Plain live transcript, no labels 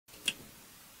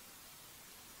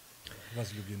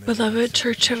Beloved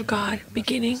Church of God,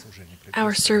 beginning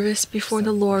our service before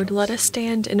the Lord, let us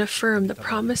stand and affirm the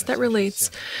promise that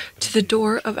relates to the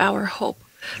door of our hope.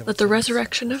 Let the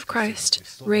resurrection of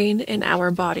Christ reign in our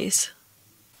bodies.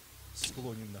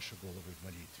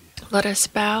 Let us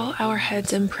bow our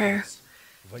heads in prayer.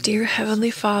 Dear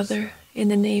Heavenly Father, in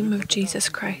the name of Jesus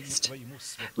Christ,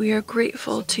 we are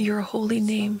grateful to your holy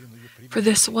name for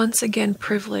this once again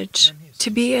privilege to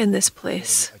be in this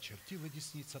place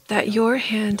that your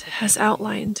hand has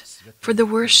outlined for the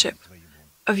worship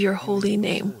of your holy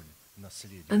name.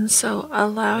 And so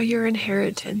allow your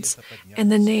inheritance in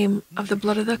the name of the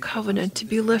blood of the covenant to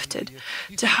be lifted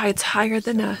to heights higher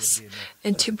than us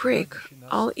and to break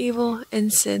all evil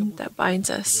and sin that binds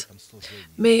us.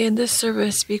 May in this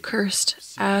service be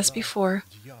cursed, as before,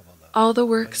 all the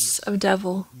works of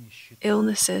devil,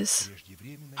 illnesses,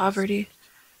 poverty,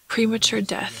 premature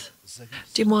death,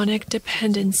 demonic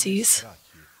dependencies,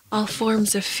 all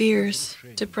forms of fears,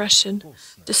 depression,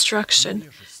 destruction,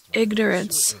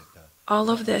 ignorance, all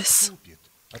of this,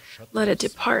 let it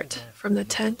depart from the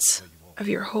tents of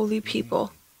your holy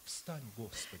people.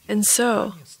 And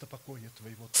so,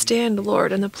 stand,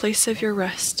 Lord, in the place of your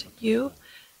rest, you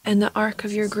and the ark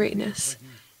of your greatness,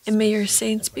 and may your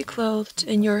saints be clothed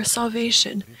in your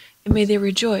salvation, and may they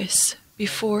rejoice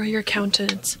before your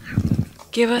countenance.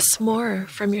 Give us more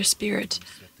from your Spirit.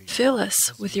 Fill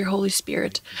us with your Holy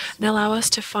Spirit, and allow us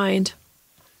to find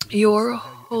your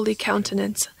holy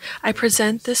countenance. I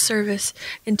present this service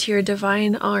into your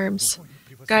divine arms.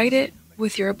 Guide it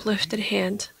with your uplifted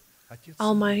hand.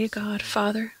 Almighty God,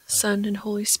 Father, Son, and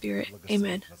Holy Spirit.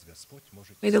 Amen.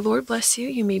 May the Lord bless you.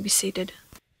 You may be seated.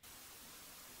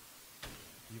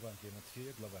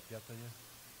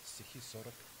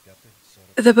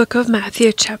 The book of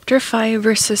Matthew, chapter 5,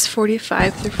 verses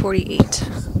 45 through 48.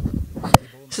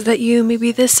 So that you may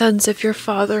be the sons of your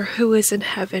Father who is in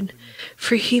heaven.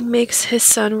 For he makes his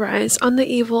sun rise on the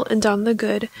evil and on the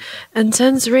good, and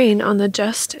sends rain on the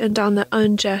just and on the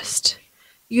unjust.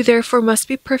 You therefore must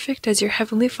be perfect as your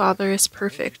heavenly Father is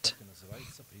perfect.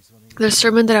 The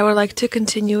sermon that I would like to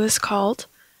continue is called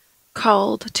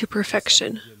to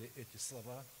Perfection.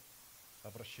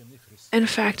 In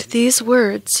fact, these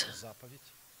words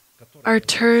are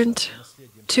turned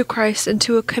to Christ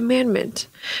into a commandment,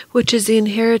 which is the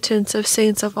inheritance of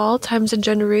saints of all times and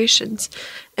generations,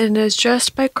 and is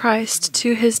addressed by Christ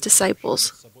to his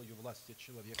disciples.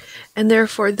 And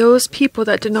therefore, those people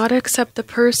that do not accept the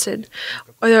person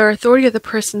or the authority of the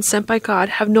person sent by God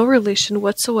have no relation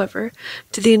whatsoever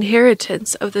to the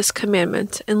inheritance of this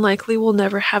commandment, and likely will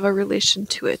never have a relation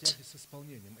to it.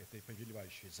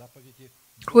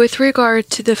 With regard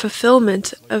to the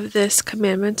fulfillment of this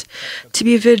commandment, to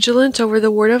be vigilant over the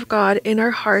word of God in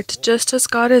our heart, just as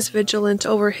God is vigilant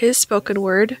over his spoken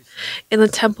word in the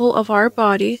temple of our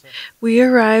body, we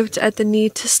arrived at the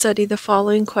need to study the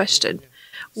following question.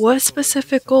 What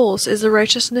specific goals is the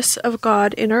righteousness of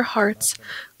God in our hearts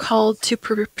called to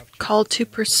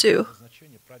pursue?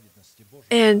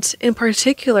 And in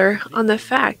particular on the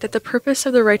fact that the purpose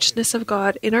of the righteousness of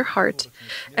God in our heart,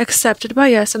 accepted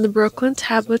by us on the broken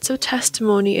tablets of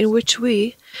testimony in which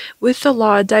we, with the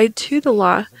law, died to the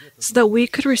law, so that we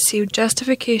could receive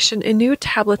justification in new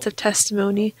tablets of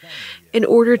testimony, in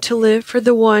order to live for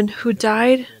the one who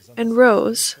died and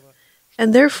rose,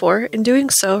 and therefore, in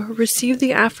doing so, receive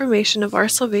the affirmation of our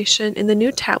salvation in the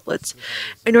new tablets,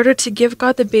 in order to give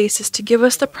God the basis to give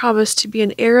us the promise to be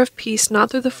an heir of peace,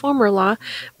 not through the former law,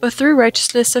 but through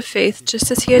righteousness of faith, just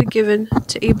as he had given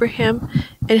to Abraham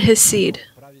and his seed.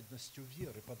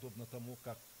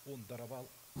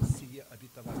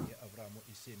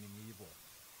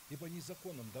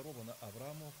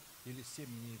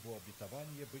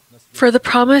 For the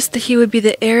promise that he would be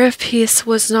the heir of peace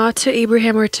was not to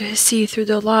Abraham or to his seed through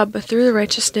the law, but through the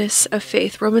righteousness of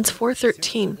faith. Romans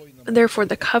 4:13. And therefore,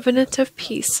 the covenant of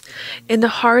peace in the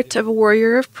heart of a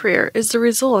warrior of prayer is the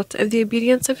result of the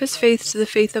obedience of his faith to the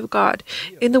faith of God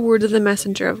in the word of the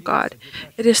messenger of God.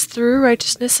 It is through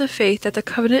righteousness of faith that the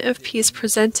covenant of peace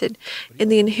presented in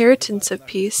the inheritance of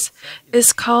peace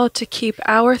is called to keep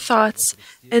our thoughts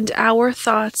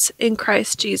in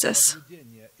Christ Jesus.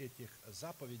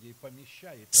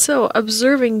 So,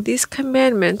 observing these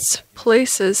commandments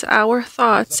places our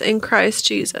thoughts in Christ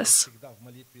Jesus.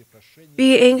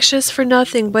 Be anxious for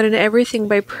nothing, but in everything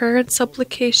by prayer and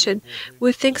supplication,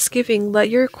 with thanksgiving, let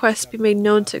your requests be made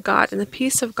known to God, and the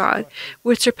peace of God,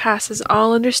 which surpasses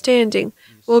all understanding,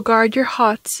 will guard your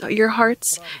hearts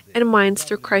and minds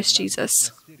through Christ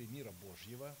Jesus.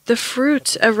 the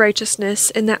fruit of righteousness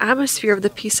in the atmosphere of the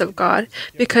peace of God,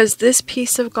 because this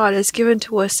peace of God is given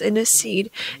to us in a seed,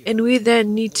 and we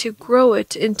then need to grow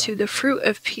it into the fruit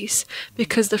of peace,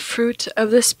 because the fruit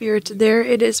of the Spirit, there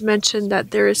it is mentioned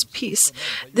that there is peace.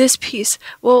 This peace,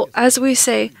 well, as we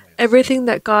say, everything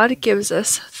that God gives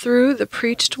us through the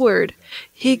preached word,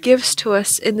 He gives to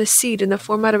us in the seed in the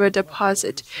format of a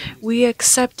deposit. We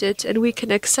accept it, and we can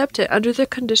accept it under the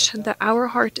condition that our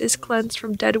heart is cleansed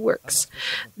from dead works.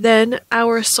 Then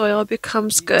our soil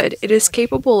becomes good. It is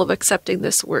capable of accepting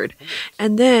this word.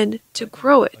 And then to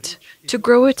grow it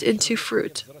into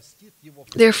fruit.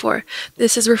 Therefore,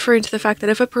 this is referring to the fact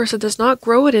that if a person does not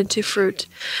grow it into fruit,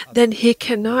 then he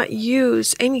cannot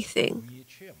use anything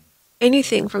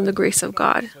from the grace of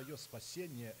God.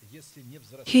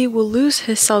 He will lose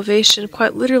his salvation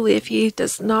quite literally if he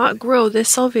does not grow this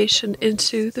salvation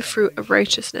into the fruit of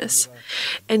righteousness,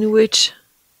 and which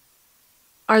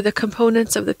are the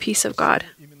components of the peace of God.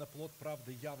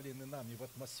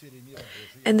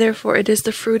 And therefore it is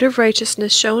the fruit of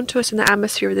righteousness shown to us in the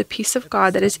atmosphere of the peace of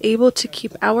God that is able to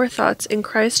keep our thoughts in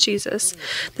Christ Jesus.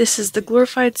 This is the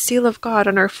glorified seal of God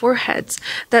on our foreheads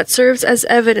that serves as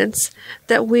evidence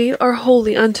that we are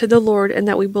holy unto the Lord and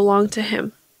that we belong to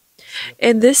Him.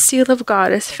 And this seal of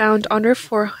God is found on our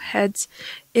foreheads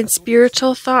in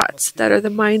spiritual thoughts that are the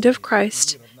mind of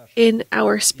Christ in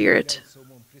our spirit.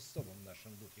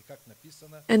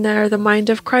 And that are the mind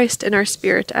of Christ in our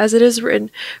spirit, as it is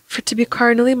written, for to be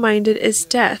carnally minded is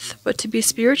death, but to be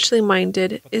spiritually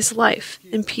minded is life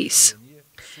and peace.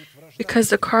 Because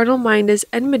the carnal mind is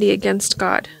enmity against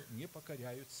God.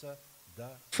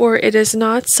 For it is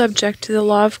not subject to the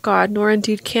law of God, nor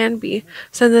indeed can be,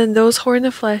 so then those who are in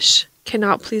the flesh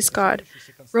cannot please God.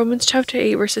 Romans chapter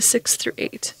 8, verses 6 through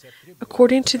 8.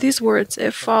 According to these words,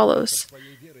 it follows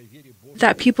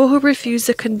that people who refuse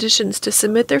the conditions to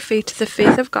submit their faith to the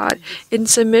faith of God, in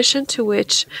submission to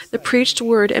which the preached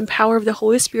word and power of the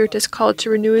Holy Spirit is called to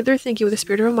renew their thinking with the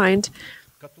spirit of a mind,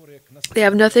 they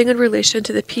have nothing in relation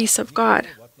to the peace of God.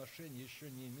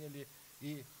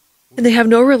 And they have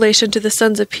no relation to the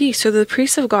sons of peace, so that the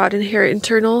priests of God inherit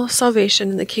eternal salvation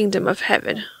in the kingdom of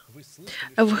heaven,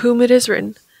 of whom it is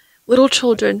written, Little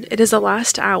children, it is the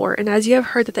last hour, and as you have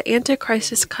heard that the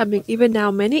Antichrist is coming, even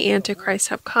now many Antichrists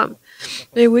have come,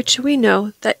 by which we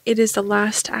know that it is the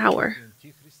last hour.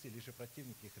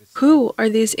 Who are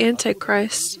these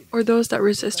Antichrists, or those that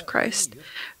resist Christ?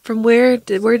 From where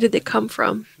did they come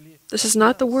from? This is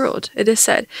not the world. It is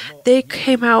said, they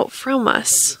came out from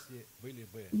us,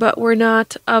 but were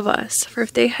not of us. For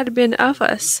if they had been of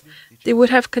us, they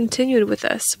would have continued with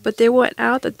us, but they went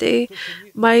out that they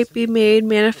might be made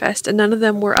manifest, and none of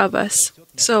them were of us.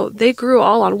 So they grew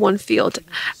all on one field.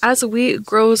 As wheat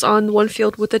grows on one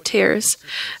field with the tares,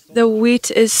 the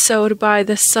wheat is sowed by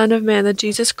the Son of Man, the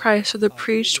Jesus Christ, or the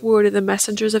preached word of the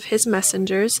messengers of His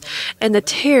messengers, and the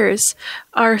tares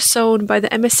are sown by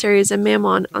the emissaries and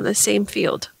Mammon on the same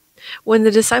field. When the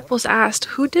disciples asked,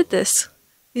 Who did this?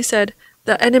 He said,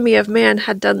 The enemy of man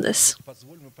had done this.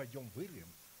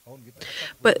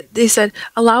 But they said,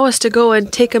 Allow us to go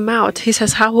and take them out. He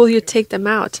says, How will you take them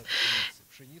out?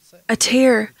 A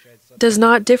tare does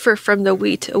not differ from the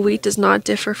wheat. A wheat does not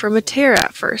differ from a tare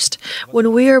at first.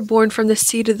 When we are born from the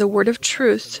seed of the word of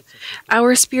truth,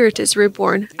 our spirit is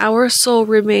reborn, our soul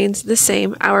remains the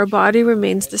same, our body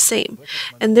remains the same.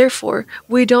 And therefore,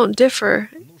 we don't differ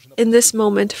in this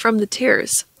moment from the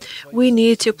tares. We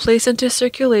need to place into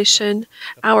circulation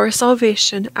our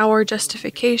salvation, our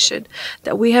justification,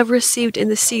 that we have received in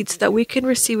the seed, so that we can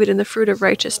receive it in the fruit of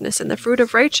righteousness. And the fruit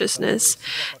of righteousness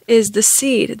is the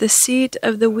seed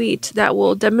of the wheat that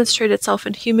will demonstrate itself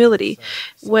in humility.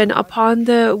 When upon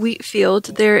the wheat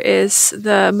field there is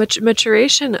the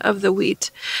maturation of the wheat,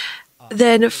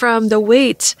 then from the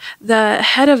weight, the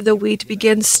head of the wheat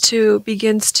begins to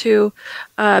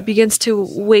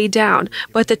weigh down.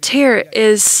 But the tare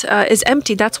is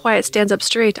empty. That's why it stands up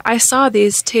straight. I saw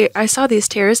these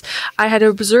tares. I had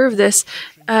observed this.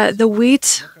 The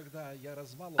wheat.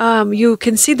 You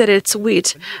can see that it's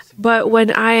wheat, but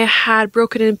when I had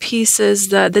broken in pieces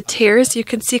the tares, you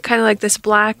can see kind of like this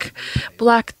black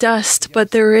dust,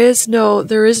 but there is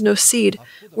no seed.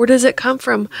 Where does it come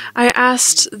from? I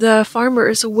asked the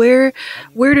farmers, where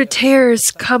do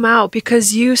tares come out?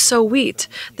 Because you sow wheat.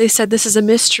 They said this is a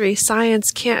mystery.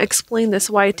 Science can't explain this,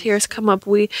 why tares come up.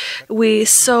 We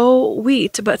sow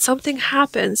wheat, but something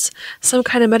happens, some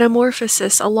kind of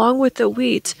metamorphosis. Along with the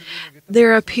wheat,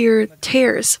 there appear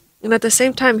tares. And at the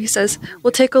same time, he says,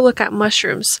 we'll take a look at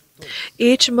mushrooms.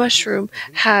 Each mushroom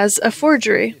has a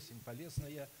forgery.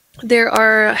 There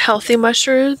are healthy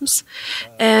mushrooms,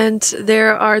 and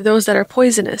there are those that are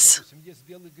poisonous.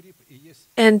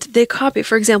 And they copy,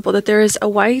 for example, that there is a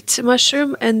white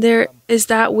mushroom and there is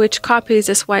that which copies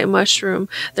this white mushroom.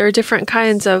 There are different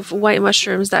kinds of white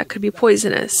mushrooms that could be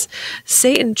poisonous.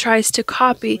 Satan tries to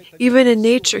copy, even in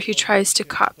nature, he tries to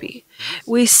copy.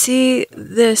 We see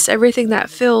this, everything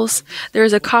that fills, there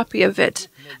is a copy of it.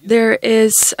 There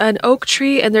is an oak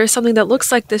tree and there's something that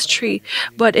looks like this tree,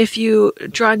 but if you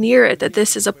draw near it, that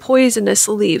this is a poisonous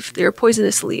leaf. There are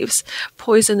poisonous leaves,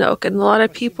 poison oak, and a lot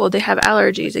of people, they have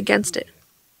allergies against it,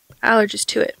 allergies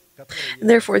to it. And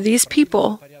therefore, these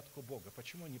people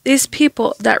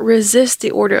that resist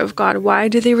the order of God, why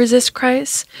do they resist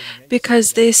Christ?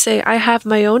 Because they say, I have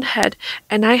my own head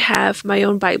and I have my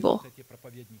own Bible.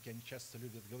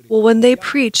 Well, when they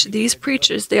preach, these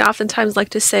preachers, they oftentimes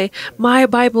like to say, my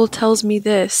Bible tells me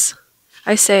this.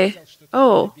 I say,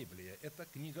 oh,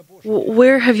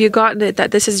 where have you gotten it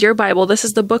that this is your Bible? This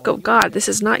is the book of God. This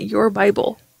is not your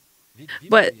Bible.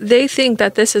 But they think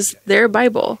that this is their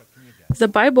Bible. The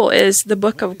Bible is the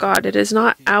book of God. It is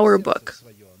not our book.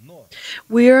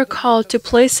 We are called to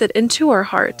place it into our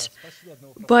heart.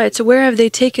 But where have they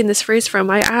taken this phrase from?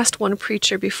 I asked one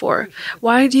preacher before,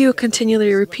 why do you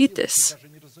continually repeat this?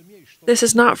 This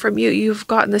is not from you. You've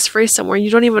gotten this phrase somewhere.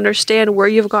 You don't even understand where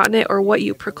you've gotten it or what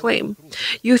you proclaim.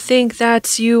 You think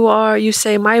that you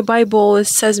say, my Bible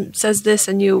says this,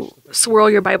 and you swirl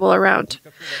your Bible around.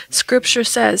 Scripture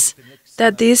says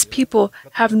that these people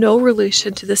have no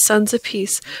relation to the sons of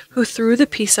peace, who through the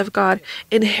peace of God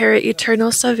inherit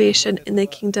eternal salvation in the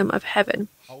kingdom of heaven.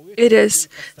 It is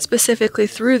specifically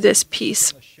through this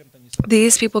peace.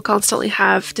 These people constantly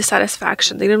have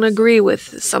dissatisfaction. They don't agree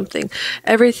with something.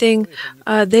 Everything,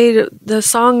 the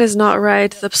song is not right.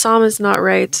 The psalm is not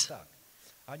right.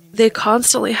 They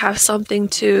constantly have something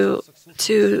to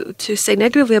say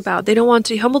negatively about. They don't want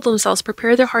to humble themselves,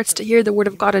 prepare their hearts to hear the word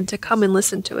of God and to come and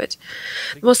listen to it.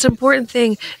 The most important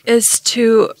thing is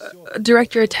to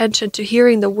direct your attention to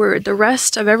hearing the word. The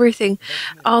rest of everything,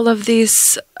 all of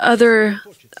these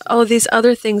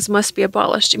other things must be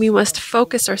abolished. We must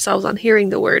focus ourselves on hearing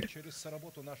the word.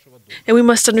 And we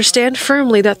must understand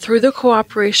firmly that through the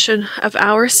cooperation of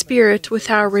our spirit with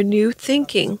our renewed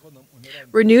thinking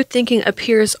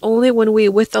appears only when we,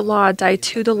 with the law, die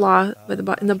to the law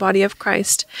in the body of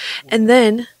Christ. And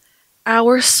then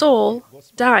our soul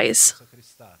dies.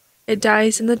 It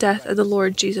dies in the death of the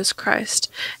Lord Jesus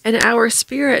Christ. And our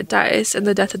spirit dies in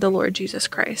the death of the Lord Jesus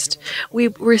Christ. We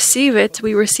receive it,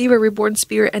 we receive a reborn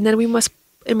spirit, and then we must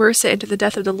immerse it into the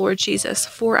death of the Lord Jesus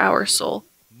for our soul.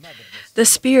 The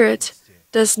spirit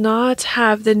does not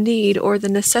have the need or the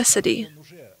necessity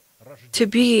to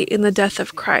be in the death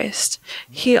of Christ.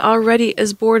 He already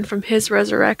is born from his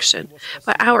resurrection.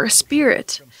 But our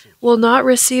spirit will not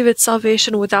receive its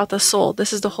salvation without the soul.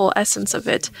 This is the whole essence of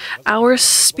it. Our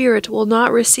spirit will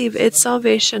not receive its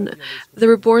salvation. The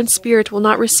reborn spirit will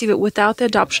not receive it without the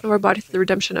adoption of our body through the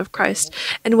redemption of Christ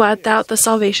and without the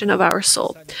salvation of our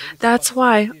soul. That's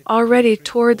why already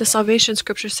toward the salvation,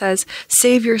 Scripture says,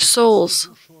 save your souls.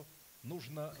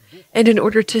 And in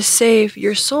order to save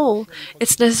your soul,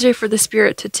 it's necessary for the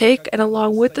spirit to take and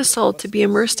along with the soul to be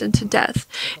immersed into death.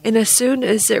 And as soon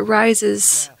as it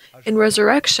rises in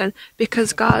resurrection,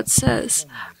 because God says,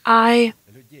 I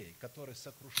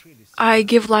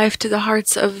give life to the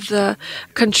hearts of the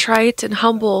contrite and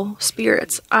humble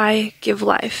spirits. I give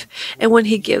life. And when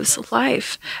he gives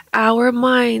life, our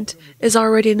mind is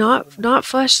already not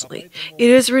fleshly. It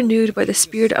is renewed by the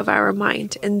spirit of our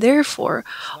mind. And therefore,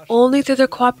 only through the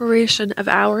cooperation of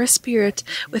our spirit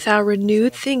with our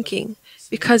renewed thinking,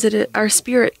 because our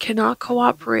spirit cannot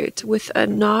cooperate with a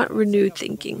not renewed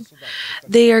thinking,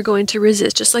 they are going to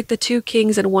resist, just like the two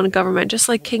kings in one government, just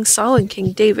like King Saul and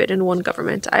King David in one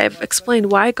government. I have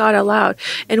explained why God allowed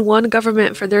in one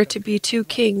government for there to be two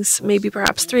kings, maybe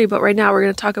perhaps three, but right now we're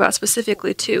going to talk about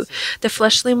specifically two, the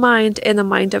fleshly mind and the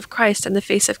mind of Christ in the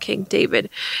face of King David.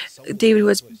 David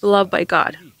was beloved by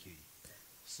God.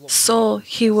 Saul,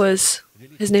 his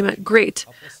name meant great.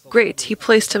 Great. He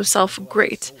placed himself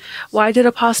great. Why did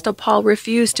Apostle Paul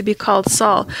refuse to be called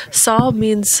Saul? Saul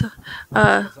means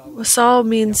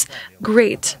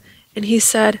great. And he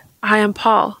said, I am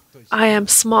Paul. I am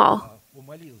small.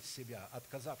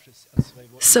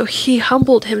 So he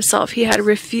humbled himself. He had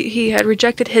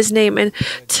rejected his name and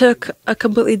took a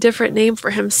completely different name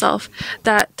for himself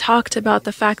that talked about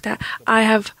the fact that I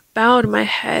have bowed my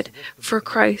head for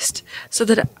Christ so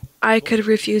that I could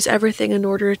refuse everything in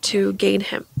order to gain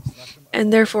him.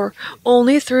 And therefore,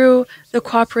 only through the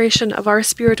cooperation of our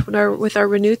spirit with our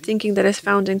renewed thinking that is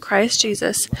found in Christ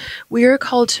Jesus, we are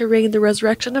called to reign the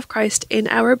resurrection of Christ in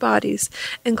our bodies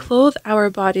and clothe our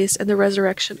bodies in the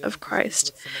resurrection of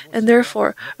Christ. And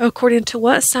therefore, according to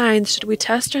what signs should we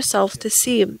test ourselves to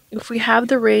see if we have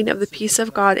the reign of the peace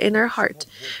of God in our heart,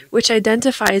 which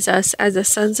identifies us as the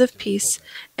sons of peace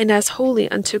and as holy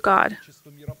unto God?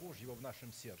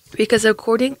 Because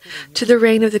according to the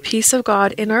reign of the peace of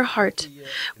God in our heart,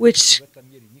 which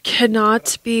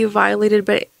cannot be violated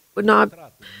but would not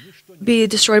be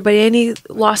destroyed by any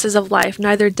losses of life,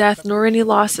 neither death nor any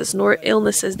losses nor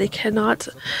illnesses, they cannot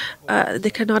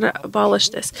abolish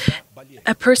this.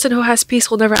 A person who has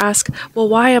peace will never ask, well,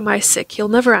 why am I sick? He'll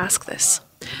never ask this.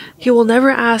 He will never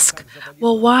ask,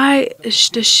 well, why is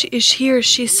he or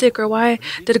she sick, or why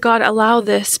did God allow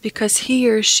this? Because he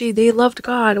or she, they loved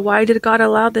God. Why did God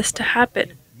allow this to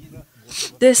happen?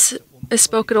 This is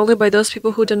spoken only by those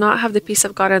people who do not have the peace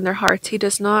of God in their hearts. He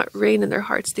does not reign in their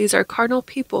hearts. These are carnal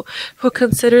people who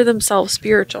consider themselves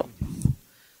spiritual.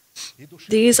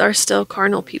 These are still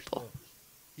carnal people.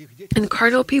 And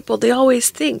carnal people, they always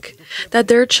think that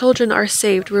their children are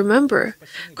saved. Remember,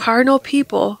 carnal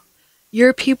people,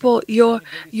 your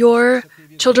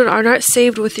children are not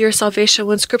saved with your salvation.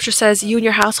 When Scripture says you and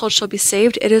your household shall be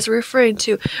saved, it is referring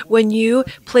to when you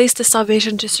place the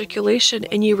salvation to circulation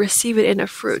and you receive it in a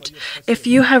fruit. If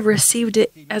you have received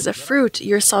it as a fruit,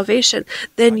 your salvation,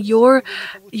 then your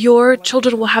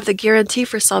children will have the guarantee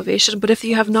for salvation. But if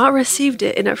you have not received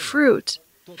it in a fruit,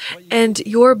 and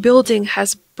your building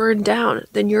has burned down,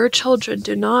 then your children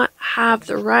do not have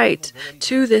the right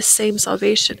to this same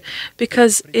salvation,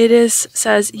 because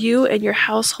says you and your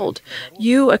household,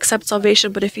 you accept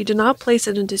salvation, but if you do not place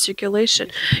it into circulation,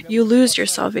 you lose your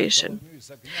salvation.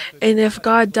 And if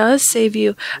God does save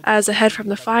you as a head from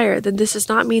the fire, then this does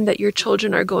not mean that your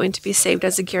children are going to be saved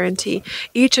as a guarantee.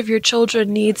 Each of your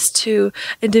children needs to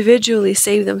individually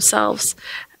save themselves,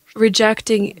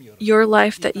 rejecting your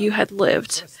life that you had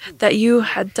lived, that you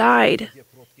had died,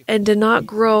 and did not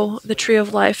grow the tree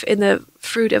of life in the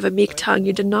fruit of a meek tongue.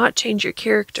 You did not change your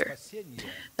character.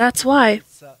 That's why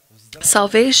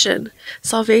salvation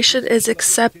is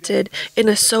accepted in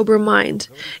a sober mind.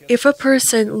 If a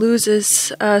person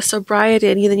loses sobriety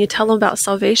and then you tell him about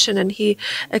salvation and he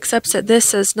accepts it,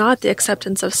 this is not the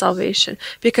acceptance of salvation,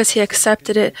 because he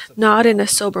accepted it not in a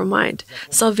sober mind.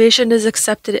 Salvation is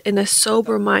accepted in a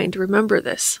sober mind. Remember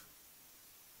this.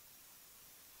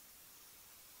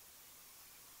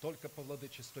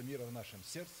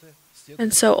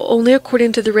 And so, only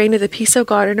according to the reign of the peace of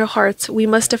God in our hearts, we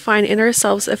must define in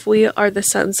ourselves if we are the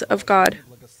sons of God.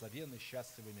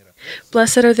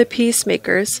 Blessed are the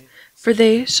peacemakers, for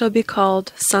they shall be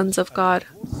called sons of God.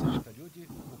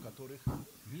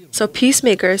 So,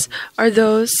 peacemakers are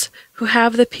those who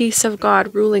have the peace of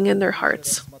God ruling in their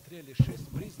hearts.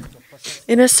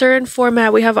 In a certain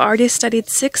format, we have already studied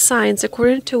 6 signs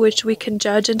according to which we can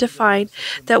judge and define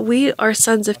that we are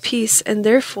sons of peace and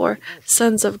therefore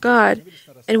sons of God,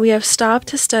 and we have stopped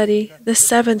to study the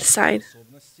 7th sign.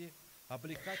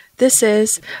 This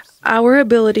is our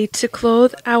ability to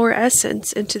clothe our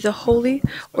essence into the holy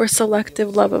or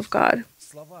selective love of God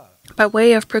by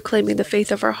way of proclaiming the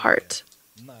faith of our heart.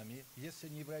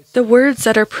 The words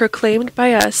that are proclaimed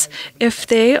by us, if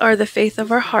they are the faith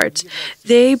of our heart,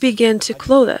 they begin to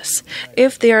clothe us.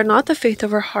 If they are not the faith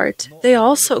of our heart, they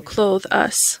also clothe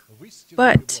us.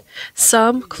 But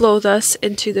some clothe us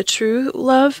into the true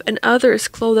love, and others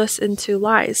clothe us into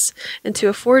lies, into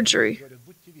a forgery.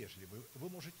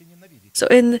 So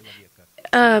in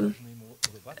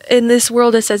this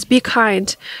world it says, be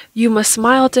kind. You must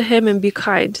smile to him and be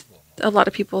kind. A lot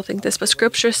of people think this, but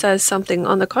Scripture says something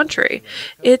on the contrary.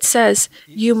 It says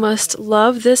you must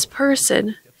love this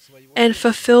person and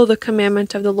fulfill the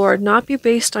commandment of the Lord, not be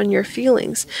based on your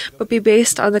feelings, but be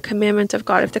based on the commandment of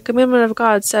God. If the commandment of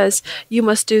God says you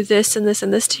must do this and this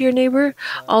and this to your neighbor,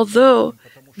 although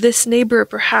this neighbor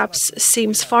perhaps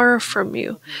seems far from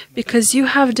you, because you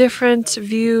have different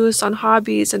views on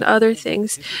hobbies and other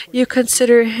things, you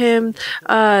consider him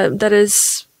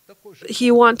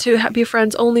you want to be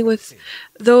friends only with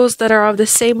those that are of the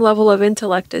same level of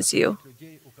intellect as you.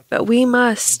 But we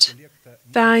must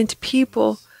find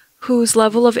people whose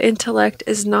level of intellect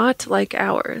is not like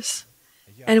ours,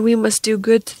 and we must do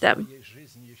good to them.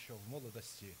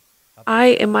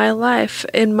 In my life,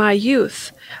 in my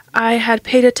youth, I had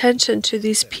paid attention to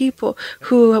these people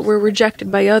who were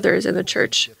rejected by others in the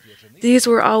church. These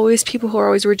were always people who were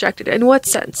always rejected. In what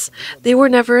sense? They were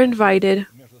never invited.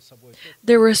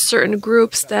 there were certain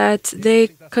groups that they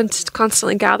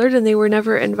constantly gathered and they were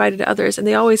never invited to others. And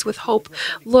they always, with hope,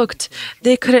 looked.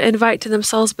 They couldn't invite to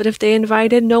themselves, but if they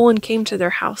invited, no one came to their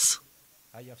house.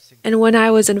 And when I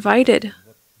was invited,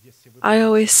 I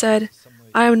always said,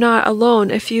 I am not alone.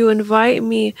 If you invite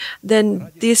me,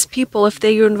 then these people, if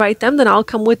you invite them, then I'll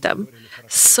come with them.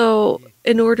 So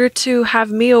in order to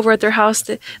have me over at their house,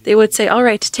 they would say, all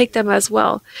right, take them as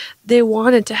well. They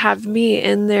wanted to have me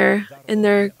in their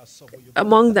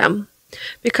among them,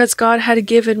 because God had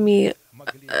given me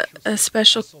a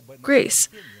special grace,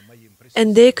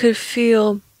 and they could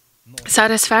feel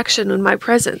satisfaction in my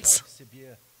presence.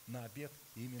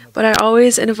 But I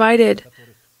always invited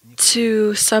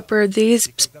to supper these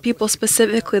people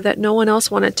specifically that no one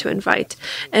else wanted to invite.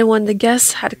 And when the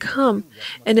guests had come,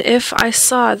 and if I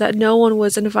saw that no one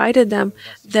was invited them,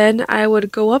 then I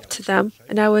would go up to them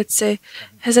and I would say,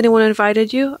 has anyone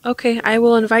invited you? Okay, I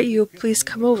will invite you. Please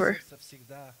come over.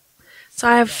 So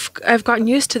I've gotten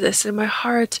used to this, and my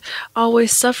heart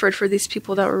always suffered for these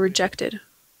people that were rejected.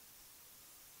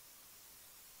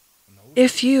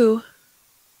 If you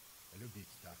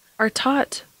are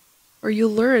taught or you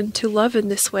learn to love in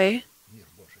this way,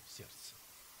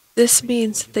 this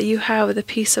means that you have the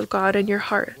peace of God in your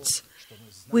hearts.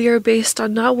 We are based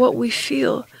on not what we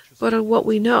feel, but on what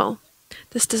we know.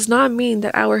 This does not mean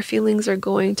that our feelings are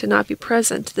going to not be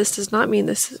present. This does not mean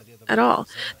this at all.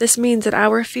 This means that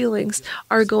our feelings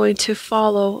are going to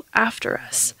follow after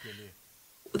us.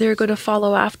 They're going to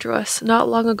follow after us. Not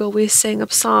long ago, we sang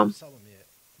a psalm.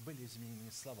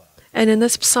 And in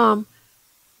this psalm,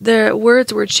 the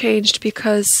words were changed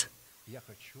because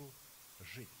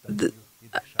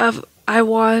I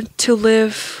want to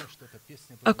live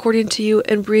according to you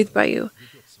and breathe by you.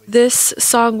 This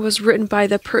song was written by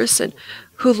the person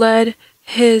who led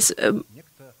his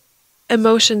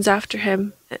emotions after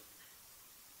him.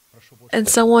 And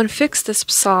someone fixed this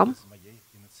psalm.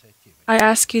 I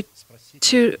ask you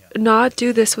to not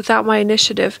do this without my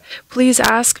initiative. Please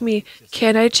ask me,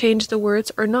 can I change the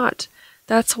words or not?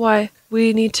 That's why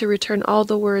we need to return all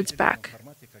the words back.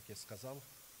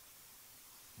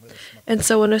 And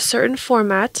so in a certain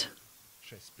format,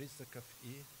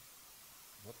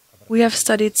 we have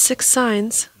studied 6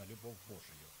 signs,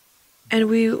 and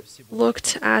we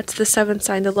looked at the 7th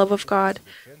sign, the love of God.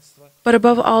 But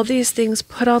above all these things,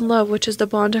 put on love, which is the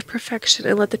bond of perfection,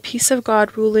 and let the peace of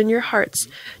God rule in your hearts,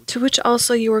 to which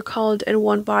also you were called in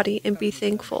one body, and be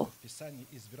thankful.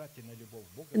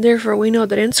 And therefore, we know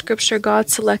that in Scripture,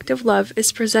 God's selective love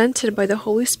is presented by the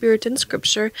Holy Spirit in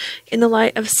Scripture in the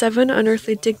light of 7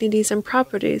 unearthly dignities and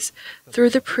properties through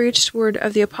the preached word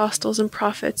of the apostles and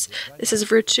prophets. This is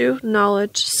virtue,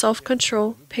 knowledge,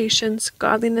 self-control, patience,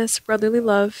 godliness, brotherly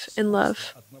love, and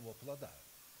love.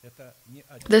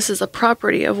 This is a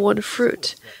property of one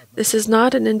fruit. This is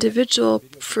not an individual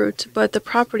fruit, but the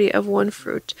property of one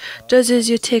fruit. Just as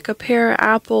you take a pear,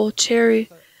 apple, cherry,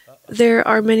 there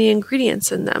are many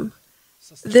ingredients in them.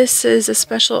 These are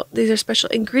special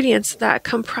ingredients that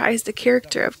comprise the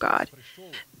character of God.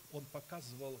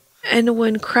 And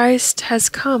when Christ has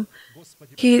come,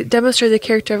 he demonstrated the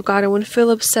character of God. And when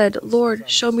Philip said, Lord,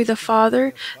 show me the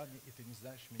Father,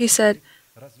 he said,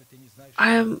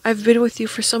 I've been with you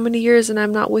for so many years and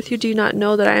I'm not with you. Do you not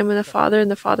know that I am in the Father and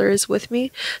the Father is with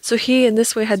me? So he in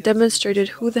this way had demonstrated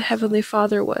who the Heavenly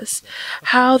Father was,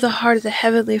 how the heart of the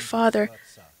Heavenly Father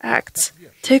acts.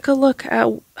 Take a look at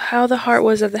how the heart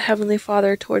was of the Heavenly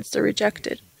Father towards the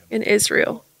rejected in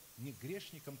Israel,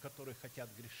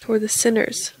 toward the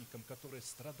sinners.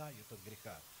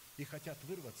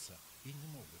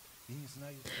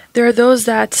 There are those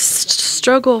that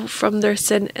struggle from their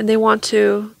sin and they want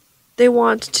to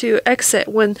exit.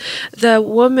 When the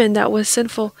woman that was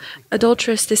sinful,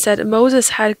 adulteress, they said, Moses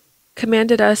had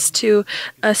commanded us to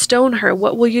stone her.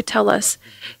 What will you tell us?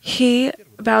 He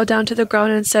bowed down to the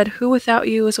ground and said, Who without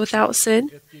you is without sin?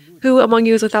 Who among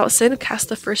you is without sin? Cast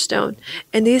the first stone.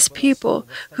 And these people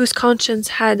whose conscience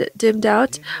had dimmed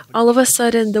out, all of a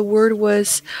sudden the word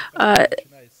was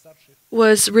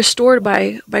restored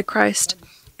by Christ.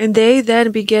 And they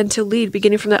then began to lead,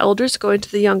 beginning from the elders, going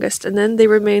to the youngest. And then they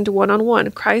remained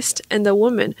one-on-one, Christ and the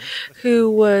woman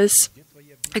who was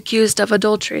accused of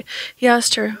adultery. He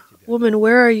asked her, Woman,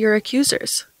 where are your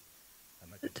accusers?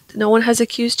 No one has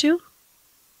accused you?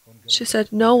 She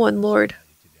said, No one, Lord.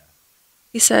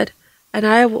 He said, And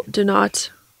I do not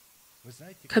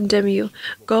condemn you.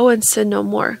 Go and sin no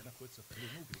more.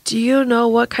 Do you know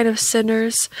what kind of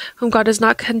sinners whom God does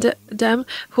not condemn,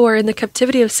 who are in the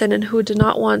captivity of sin and who do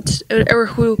not want, or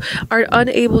who are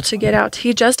unable to get out?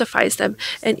 He justifies them.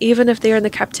 And even if they are in the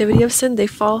captivity of sin, they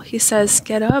fall. He says,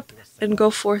 Get up and go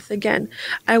forth again.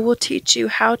 I will teach you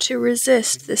how to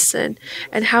resist this sin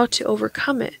and how to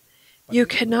overcome it. You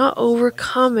cannot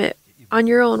overcome it on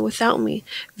your own without me.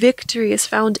 Victory is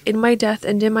found in my death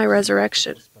and in my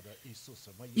resurrection.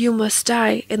 You must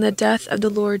die in the death of the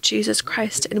Lord Jesus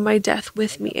Christ and my death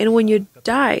with me. And when you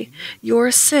die,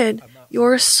 your sin,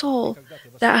 your soul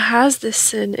that has this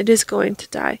sin, it is going to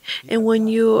die. And when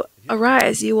you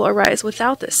arise, you will arise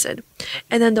without this sin.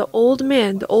 And then the old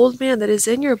man that is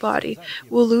in your body,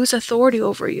 will lose authority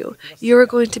over you. You are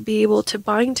going to be able to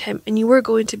bind him, and you are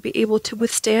going to be able to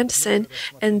withstand sin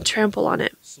and trample on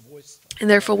it. And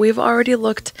therefore, we've already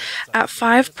looked at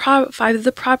five of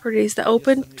the properties that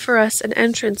open for us an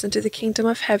entrance into the kingdom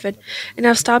of heaven, and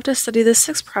have stopped to study the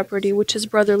sixth property, which is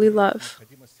brotherly love.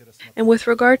 And with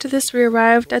regard to this, we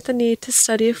arrived at the need to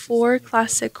study 4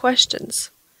 classic questions.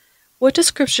 What does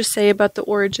Scripture say about the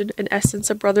origin and essence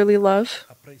of brotherly love,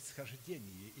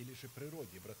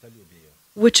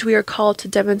 which we are called to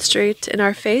demonstrate in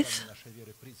our faith?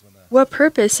 What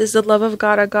purpose is the love of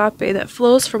God agape that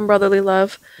flows from brotherly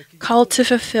love called to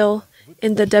fulfill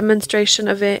in the demonstration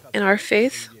of it in our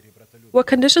faith? What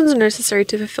conditions are necessary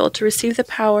to fulfill to receive the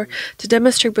power to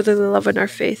demonstrate brotherly love in our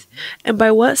faith? And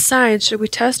by what signs should we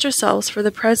test ourselves for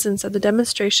the presence of the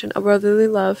demonstration of brotherly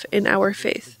love in our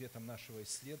faith?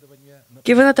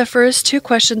 Given that the first 2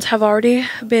 questions have already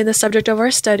been the subject of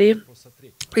our study,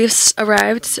 we've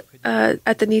arrived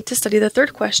at the need to study the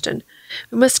 3rd question.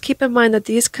 We must keep in mind that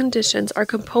these conditions are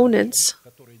components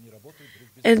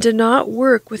and do not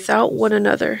work without one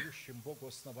another.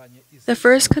 The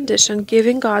first condition,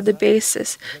 giving God the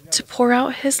basis to pour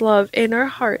out His love in our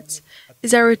hearts,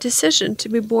 is our decision to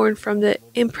be born from the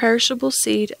imperishable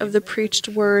seed of the preached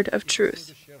word of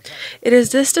truth. It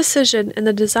is this decision and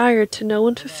the desire to know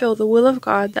and fulfill the will of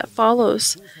God that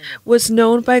was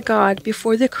known by God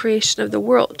before the creation of the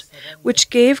world,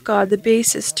 which gave God the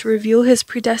basis to reveal His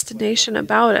predestination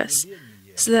about us,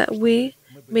 so that we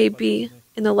may be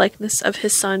in the likeness of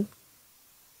His Son.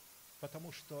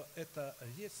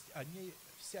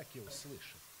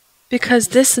 Because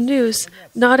this news,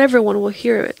 not everyone will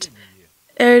hear it.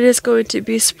 It is going to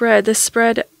be the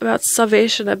spread about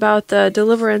salvation, about the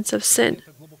deliverance of sin.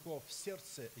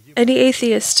 Any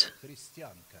atheist,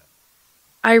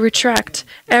 I retract,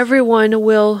 everyone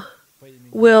will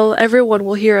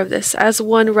hear of this. As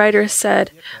one writer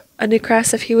said,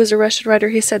 Nekrasov, he was a Russian writer,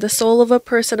 he said, the soul of a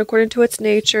person according to its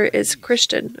nature is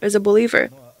Christian, is a believer.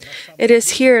 It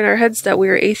is here in our heads that we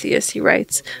are atheists, he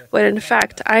writes. But in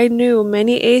fact, I knew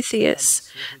many atheists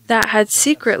that had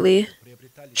secretly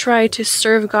tried to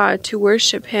serve God, to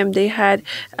worship Him. They had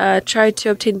tried to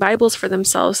obtain Bibles for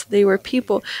themselves. They were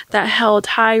people that held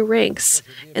high ranks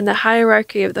in the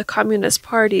hierarchy of the communist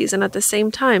parties, and at the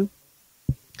same time,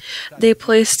 they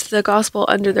placed the gospel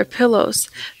under their pillows.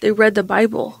 They read the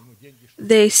Bible.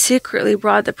 They secretly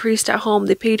brought the priest at home.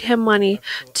 They paid him money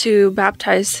to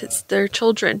baptize their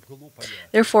children.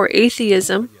 Therefore,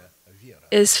 atheism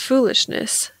is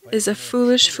foolishness, is a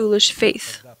foolish, foolish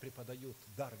faith.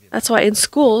 That's why in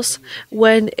schools,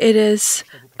 when it is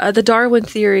the Darwin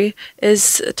theory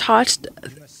is taught,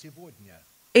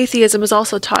 atheism is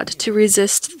also taught to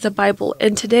resist the Bible.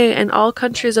 And today, in all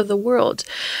countries of the world,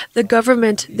 the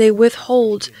government, they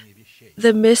withhold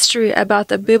the mystery about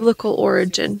the biblical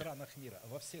origin.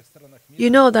 You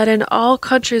know that in all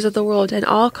countries of the world,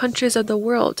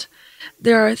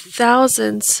 there are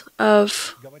thousands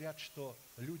of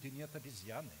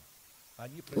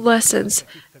lessons,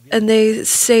 and they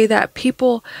say that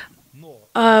people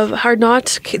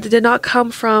did not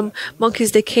come from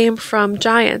monkeys, they came from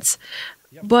giants.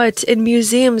 But in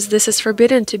museums, this is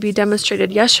forbidden to be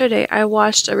demonstrated. Yesterday, I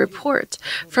watched a report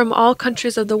from all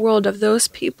countries of the world of those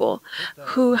people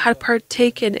who had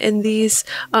partaken in these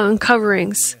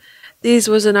uncoverings. These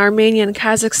was in Armenia, in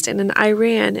Kazakhstan, in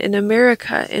Iran, in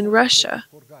America, in Russia.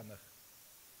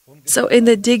 So in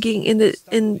the digging, in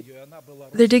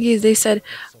their diggings, they said,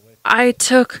 I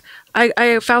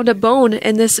found a bone,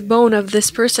 and this bone of this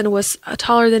person was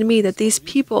taller than me, that these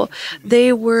people,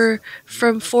 they were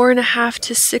from 4.5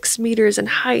 to 6 meters in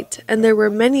height, and there were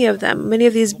many of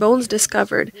these bones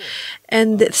discovered,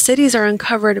 and the cities are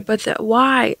uncovered, but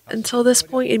why? Until this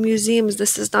point in museums,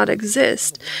 this does not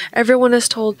exist. Everyone is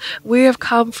told, we have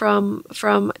come from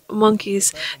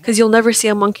monkeys, because you'll never see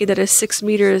a monkey that is 6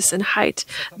 meters in height.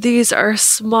 These are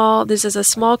small, this is a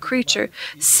small creature.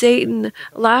 Satan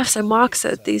laughs and mocks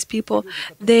at these people.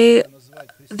 They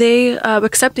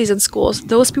accept these in schools.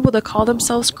 Those people that call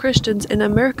themselves Christians in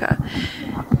America,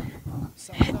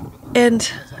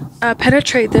 and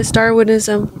penetrate this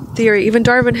Darwinism theory. Even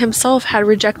Darwin himself had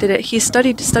rejected it. He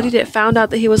studied it, found out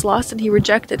that he was lost, and he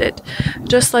rejected it.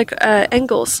 Just like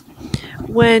Engels,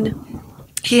 when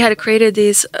he had created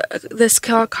this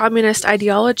communist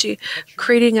ideology,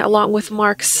 creating it along with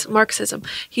Marxism.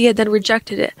 He had then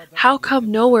rejected it. How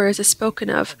come nowhere is it spoken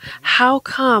of? How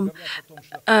come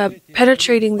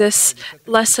penetrating this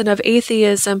lesson of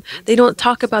atheism, they don't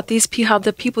talk about how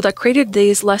the people that created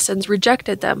these lessons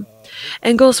rejected them?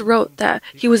 Engels wrote that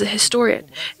he was a historian.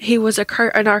 He was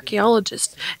an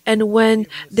archaeologist, and when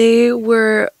there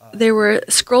were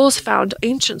scrolls found,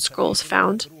 ancient scrolls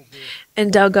found,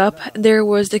 and dug up, there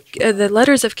was the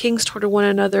letters of kings toward one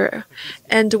another.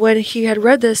 And when he had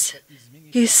read this,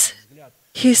 he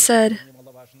said,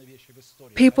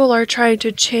 people are trying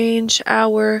to change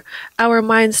our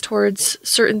minds towards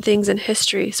certain things in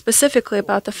history, specifically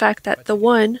about the fact that the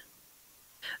one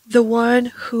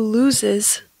who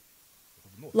loses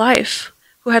life,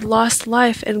 who had lost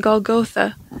life in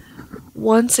Golgotha,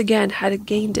 once again had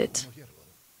gained it.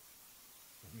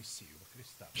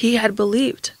 He had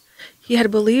believed. He had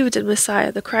believed in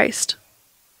Messiah, the Christ,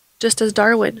 just as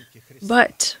Darwin.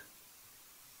 But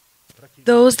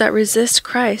those that resist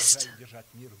Christ,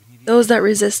 those that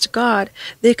resist God,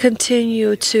 they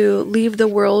continue to leave the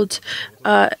world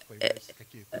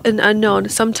unknown.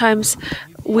 Sometimes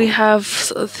we have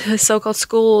so-called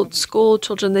school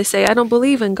children. They say, "I don't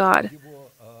believe in God,"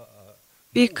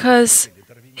 because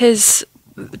his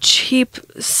cheap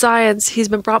science, he's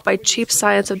been brought by cheap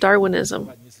science of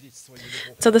Darwinism.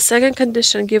 So the second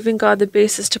condition, giving God the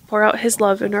basis to pour out His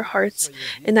love in our hearts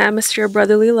in the atmosphere of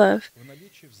brotherly love,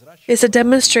 is to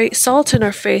demonstrate salt in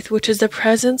our faith, which is the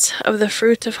presence of the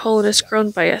fruit of holiness grown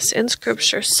by us. In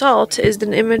Scripture, salt is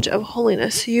an image of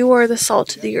holiness. You are the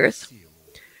salt of the earth.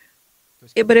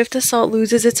 But if the salt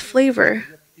loses its flavor,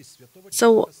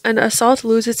 and a salt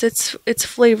loses its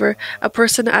flavor, a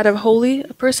person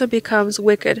becomes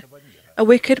wicked. A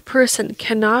wicked person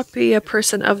cannot be a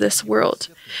person of this world,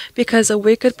 because a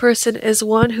wicked person is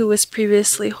one who was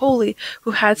previously holy,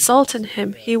 who had salt in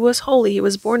him. He was holy. He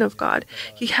was born of God.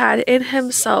 He had in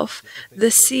himself the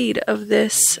seed of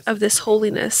this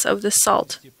holiness, of this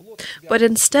salt. But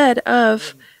instead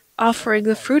of offering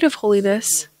the fruit of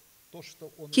holiness,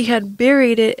 he had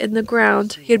buried it in the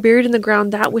ground. He had buried in the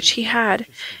ground that which he had,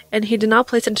 and he did not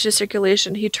place it into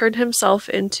circulation. He turned himself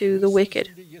into the wicked.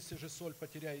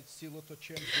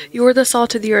 You are the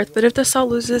salt of the earth, but if the salt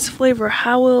loses its flavor,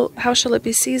 how shall it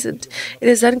be seasoned? It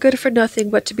is then good for nothing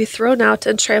but to be thrown out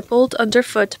and trampled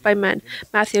underfoot by men.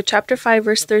 Matthew chapter 5,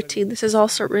 verse 13. This is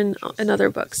also written in other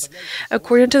books.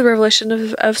 According to the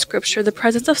revelation of Scripture, the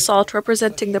presence of salt,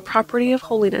 representing the property of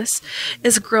holiness,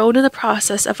 is grown in the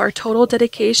process of our total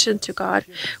dedication to God,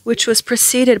 which was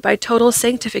preceded by total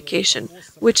sanctification,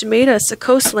 which made us a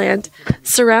coastland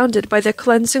surrounded by the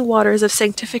cleansing waters of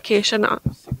sanctification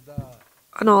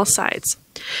on all sides.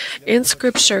 In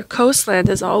Scripture, coastland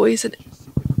is always an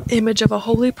image of a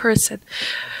holy person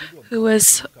who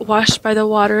is washed by the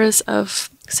waters of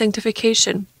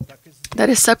sanctification that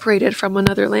is separated from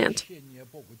another land.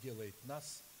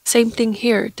 Same thing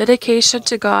here. Dedication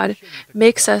to God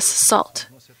makes us salt.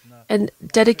 And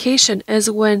dedication is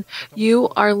when you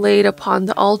are laid upon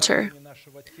the altar,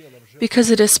 because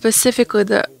it is specifically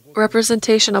the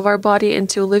representation of our body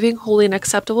into a living, holy, and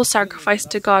acceptable sacrifice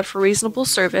to God for reasonable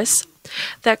service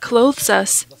that clothes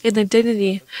us in the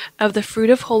dignity of the fruit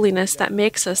of holiness that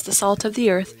makes us the salt of the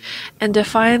earth and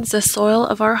defines the soil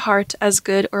of our heart as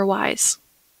good or wise.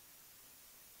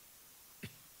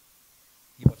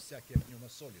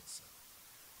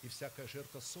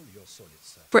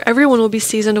 For everyone will be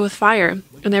seasoned with fire,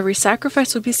 and every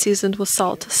sacrifice will be seasoned with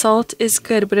salt. Salt is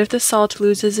good, but if the salt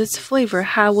loses its flavor,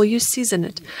 how will you season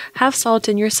it? Have salt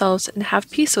in yourselves and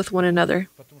have peace with one another.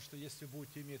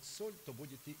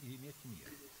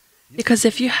 Because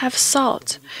if you have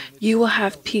salt, you will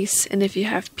have peace, and if you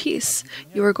have peace,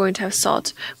 you are going to have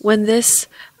salt. When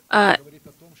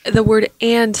the word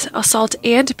 "and," salt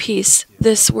and peace,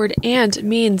 this word "and"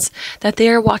 means that they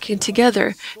are walking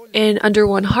together under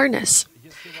one harness.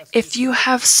 If you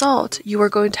have salt, you are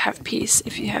going to have peace.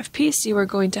 If you have peace, you are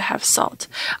going to have salt.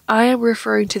 I am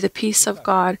referring to the peace of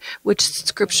God, which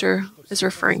Scripture is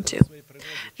referring to.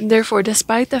 And therefore,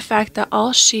 despite the fact that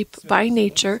all sheep by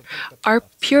nature are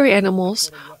pure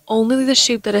animals, only the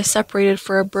sheep that is separated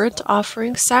for a burnt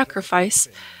offering sacrifice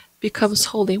becomes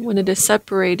holy when it is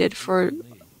separated for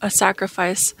a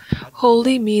sacrifice.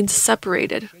 Holy means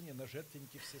separated.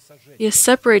 He is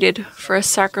separated for a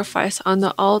sacrifice on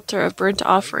the altar of burnt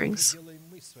offerings.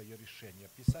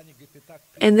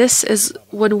 And this is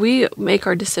when we make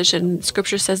our decision.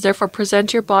 Scripture says, therefore,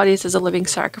 present your bodies as a living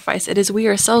sacrifice. It is we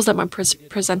ourselves that must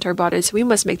present our bodies. We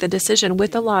must make the decision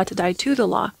with the law to die to the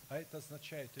law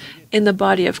in the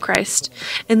body of Christ.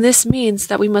 And this means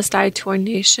that we must die to our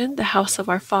nation, the house of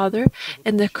our Father,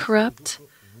 and the corrupt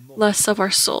lusts of our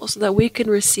soul, so that we can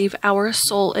receive our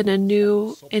soul in a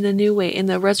new way, in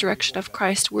the resurrection of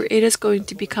Christ, where it is going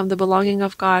to become the belonging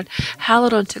of God,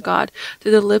 hallowed unto God,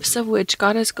 through the lips of which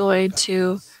God is going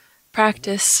to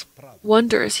practice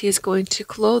wonders. He is going to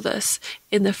clothe us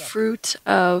in the fruit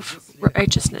of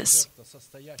righteousness.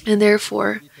 And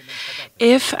therefore,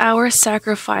 if our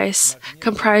sacrifice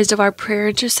comprised of our prayer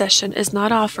intercession is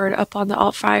not offered upon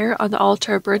the fire on the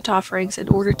altar of burnt offerings in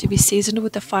order to be seasoned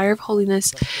with the fire of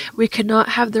holiness, we cannot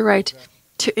have the right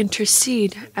to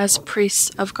intercede as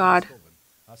priests of God.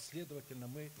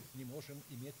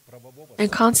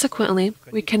 And consequently,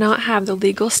 we cannot have the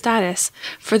legal status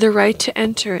for the right to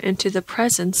enter into the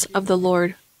presence of the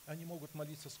Lord.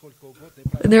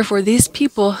 And therefore, these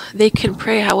people, they can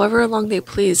pray however long they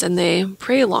please, and they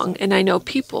pray long. And I know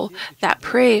people that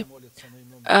pray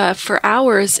for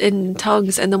hours in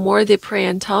tongues, and the more they pray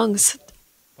in tongues,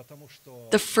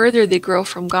 the further they grow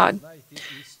from God.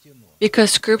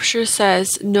 Because Scripture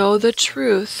says, know the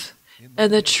truth,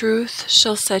 and the truth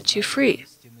shall set you free.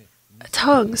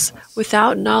 Tongues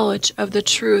without knowledge of the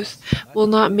truth will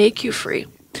not make you free.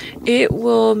 It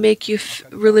will make you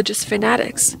religious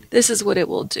fanatics. This is what it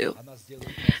will do.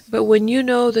 But when you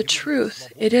know the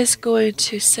truth, it is going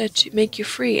to make you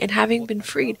free. And having been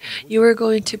freed, you are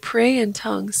going to pray in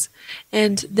tongues.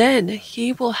 And then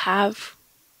He will have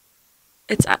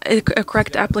a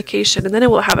correct application. And then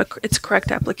it will have its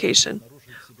correct application.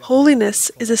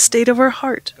 Holiness is a state of our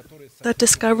heart that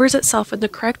discovers itself in the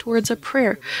correct words of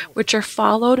prayer, which are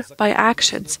followed by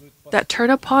actions that turn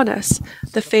upon us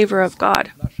the favor of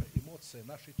God,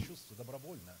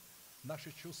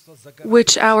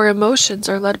 which our emotions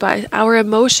are led by. Our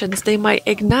emotions, they might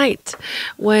ignite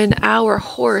when our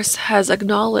horse has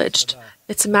acknowledged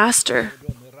its master.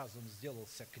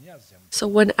 So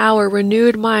when our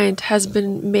renewed mind has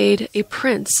been made a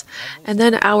prince, and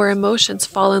then our emotions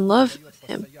fall in love with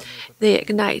him, they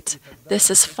ignite. This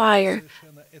is fire.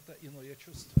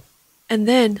 And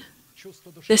then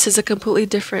this is a completely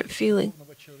different feeling.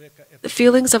 The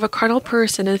feelings of a carnal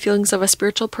person and the feelings of a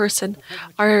spiritual person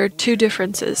are two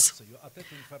differences.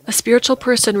 A spiritual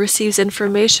person receives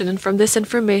information, and from this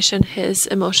information, his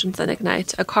emotions then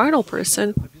ignite. A carnal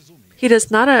person, he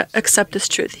does not accept this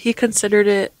truth. He considered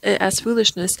it as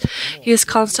foolishness. He is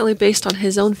constantly based on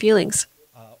his own feelings.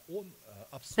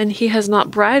 And he has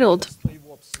not bridled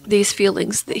these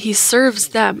feelings. He serves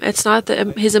them. It's not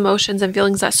his emotions and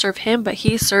feelings that serve him, but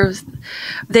he serves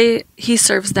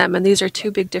them, and these are two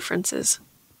big differences.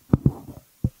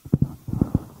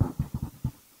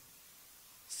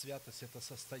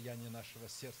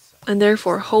 And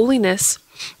therefore, holiness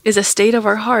is a state of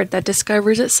our heart that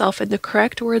discovers itself in the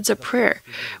correct words of prayer,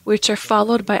 which are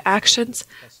followed by actions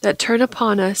that turn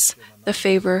upon us the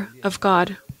favor of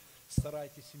God.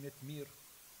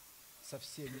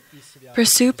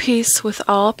 Pursue peace with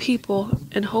all people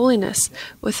and holiness,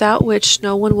 without which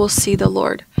no one will see the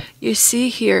Lord. You see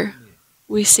here,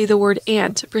 we see the word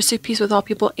and. Pursue peace with all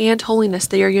people and holiness.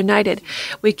 They are united.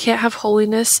 We can't have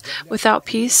holiness without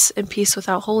peace and peace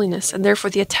without holiness. And therefore,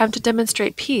 the attempt to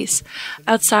demonstrate peace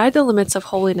outside the limits of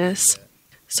holiness,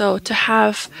 so to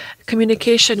have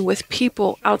communication with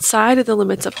people outside of the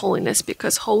limits of holiness,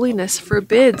 because holiness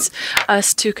forbids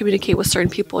us to communicate with certain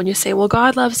people. And you say, well,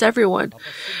 God loves everyone.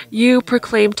 You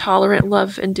proclaim tolerant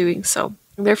love in doing so.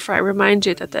 And therefore, I remind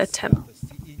you that the attempt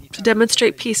to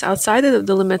demonstrate peace outside of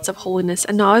the limits of holiness,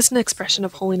 and not as an expression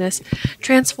of holiness,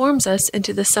 transforms us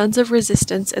into the sons of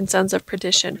resistance and sons of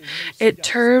perdition. It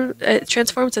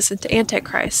transforms us into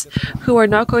antichrists, who are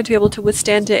not going to be able to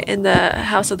withstand it in the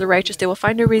house of the righteous. They will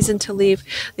find a reason to leave.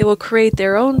 They will create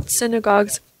their own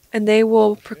synagogues, and they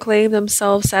will proclaim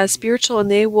themselves as spiritual, and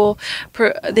they will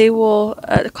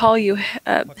call you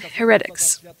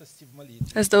heretics,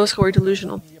 as those who are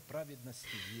delusional.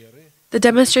 The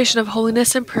demonstration of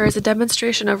holiness in prayer is a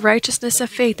demonstration of righteousness of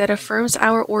faith that affirms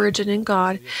our origin in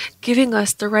God, giving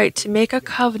us the right to make a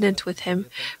covenant with Him,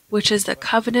 which is the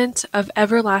covenant of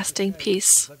everlasting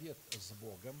peace.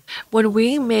 When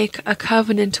we make a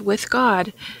covenant with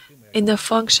God in the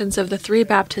functions of the three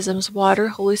baptisms, water,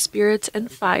 Holy Spirit,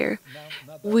 and fire,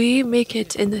 we make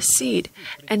it in the seed.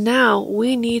 And now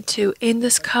we need to, in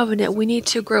this covenant, we need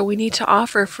to grow. We need to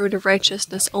offer fruit of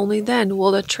righteousness. Only then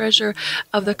will the treasure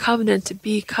of the covenant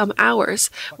become ours.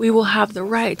 We will have the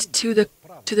right to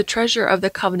to the treasure of the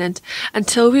covenant,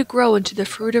 until we grow into the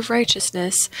fruit of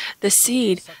righteousness, the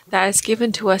seed that is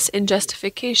given to us in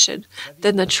justification.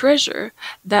 Then the treasure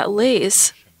that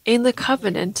lays in the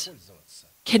covenant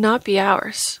cannot be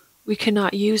ours. We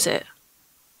cannot use it.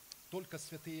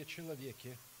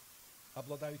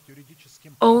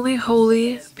 Only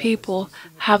holy people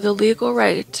have the legal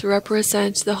right to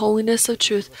represent the holiness of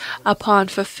truth upon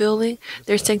fulfilling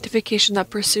their sanctification that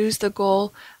pursues the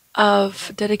goal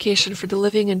of dedication for the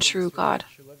living and true God.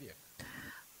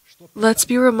 Let's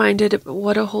be reminded of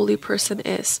what a holy person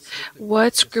is.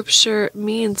 What Scripture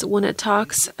means when it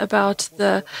talks about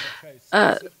the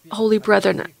holy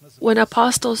brethren. When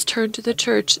apostles turn to the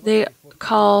church, they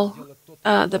call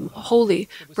them holy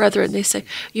brethren. They say,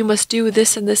 you must do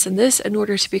this and this and this in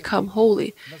order to become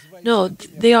holy. No,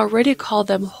 they already call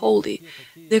them holy.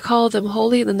 They call them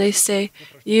holy, and then they say,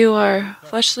 you are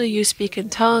fleshly, you speak in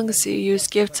tongues, you use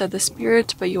gifts of the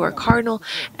Spirit, but you are carnal,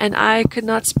 and I could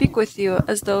not speak with you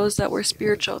as those that were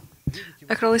spiritual.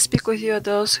 I could only speak with you as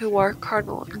those who are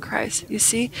carnal in Christ. You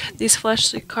see, these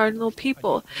fleshly, carnal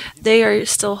people, they are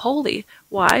still holy.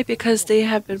 Why? Because they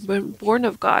have been born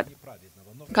of God.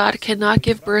 God cannot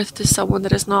give birth to someone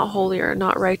that is not holy or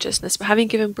not righteousness. But having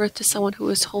given birth to someone who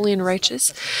is holy and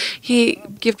righteous, He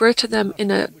gave birth to them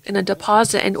in a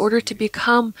deposit in order to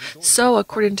become so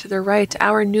according to the right.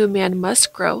 Our new man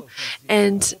must grow,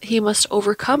 and he must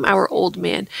overcome our old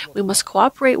man. We must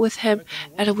cooperate with him,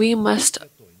 and we must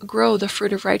grow the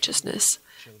fruit of righteousness.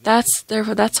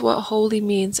 That's what holy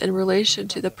means in relation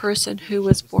to the person who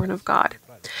was born of God.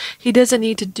 He doesn't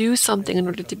need to do something in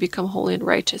order to become holy and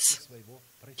righteous.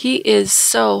 He is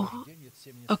so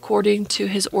according to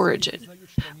his origin,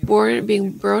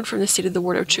 being born from the seed of the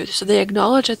word of truth. So they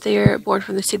acknowledge that they are born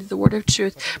from the seed of the word of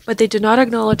truth, but they do not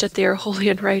acknowledge that they are holy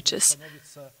and righteous.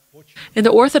 In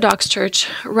the Orthodox Church,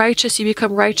 righteous, you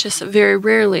become righteous very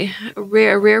rarely. A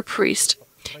rare priest,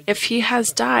 if he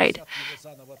has died,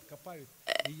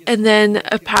 and then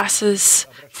it passes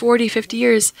 40, 50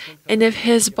 years, and if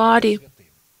his body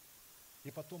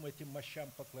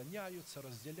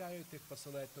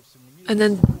and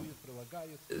then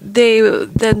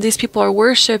these people are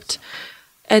worshipped,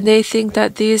 and they think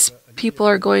that these people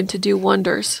are going to do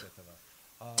wonders.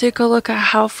 Take a look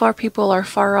at how far people are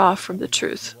far off from the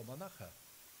truth.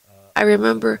 I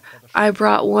remember I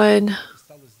brought one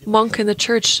monk in the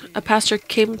church. A pastor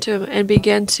came to him and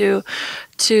began to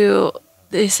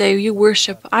they say, you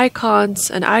worship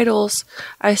icons and idols.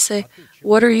 I say,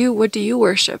 what are you? What do you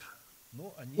worship?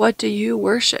 What do you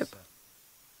worship?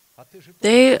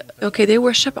 They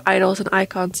worship idols and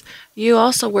icons. You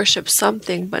also worship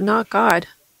something, but not God.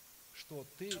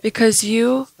 Because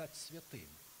you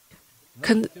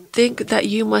can think that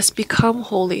you must become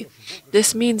holy.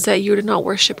 This means that you do not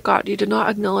worship God. You do not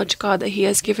acknowledge God, that He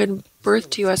has given birth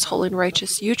to you as holy and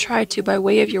righteous. You try to, by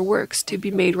way of your works, to be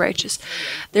made righteous.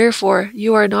 Therefore,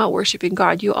 you are not worshiping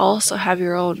God. You also have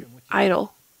your own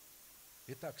idol.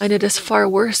 And it is far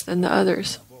worse than the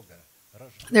others.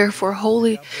 Therefore,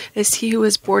 holy is he who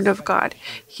is born of God,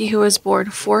 he who is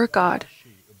born for God,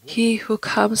 he who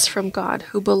comes from God,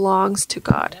 who belongs to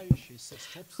God,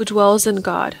 who dwells in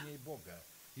God.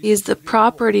 He is the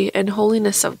property and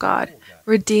holiness of God,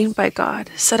 redeemed by God,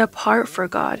 set apart for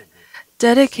God,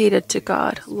 dedicated to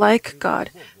God, like God,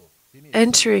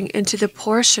 entering into the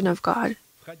portion of God.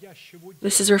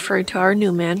 This is referring to our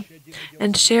new man,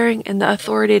 and sharing in the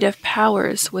authoritative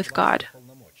powers with God.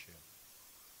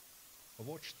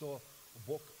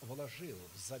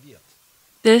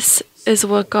 This is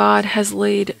what God has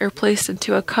laid or placed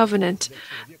into a covenant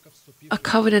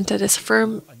that is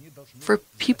firm for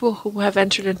people who have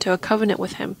entered into a covenant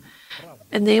with Him.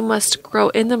 And they must grow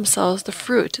in themselves the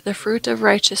fruit of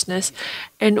righteousness,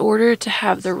 in order to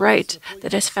have the right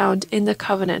that is found in the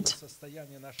covenant.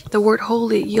 The word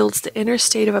holy yields the inner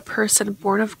state of a person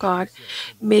born of God,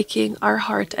 making our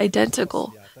heart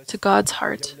identical to God's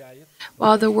heart,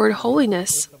 while the word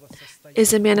holiness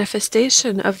is a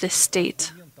manifestation of this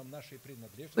state,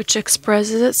 which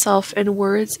expresses itself in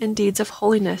words and deeds of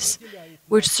holiness,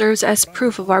 which serves as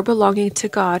proof of our belonging to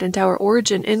God and our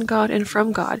origin in God and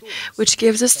from God, which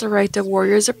gives us the right of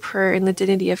warriors of prayer in the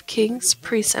dignity of kings,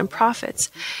 priests, and prophets,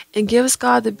 and gives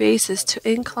God the basis to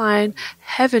incline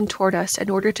heaven toward us in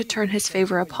order to turn His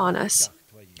favor upon us.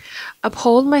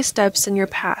 Uphold my steps in your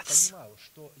paths.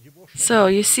 So,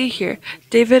 you see here,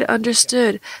 David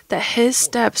understood that his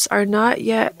steps are not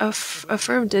yet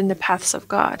affirmed in the paths of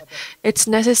God. It's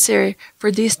necessary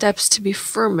for these steps to be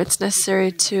firm. It's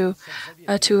necessary to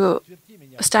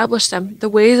establish them. The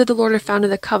ways of the Lord are found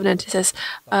in the covenant. It says,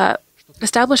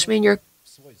 establish me in your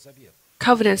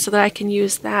covenant so that I can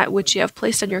use that which you have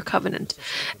placed on your covenant.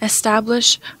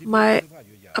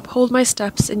 Uphold my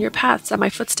steps in your paths, that my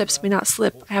footsteps may not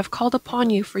slip. I have called upon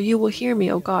you, for you will hear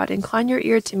me, O God. Incline your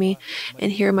ear to me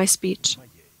and hear my speech.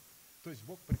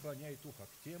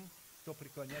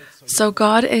 So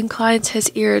God inclines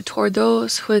his ear toward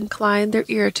those who incline their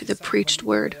ear to the preached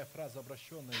word.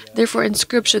 Therefore, in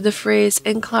Scripture, the phrase,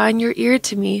 incline your ear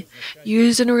to me,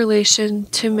 used in relation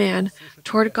to man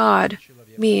toward God,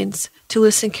 means to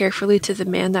listen carefully to the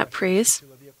man that prays,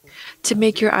 to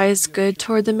make your eyes good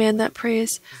toward the man that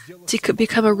prays, to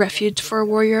become a refuge for a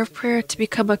warrior of prayer, to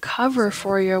become a cover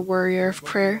for your warrior of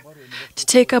prayer, to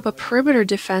take up a perimeter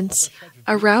defense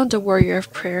around a warrior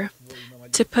of prayer,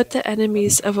 to put the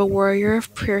enemies of a warrior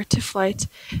of prayer to flight,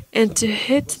 and to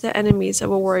hit the enemies of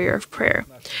a warrior of prayer.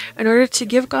 In order to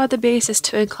give God the basis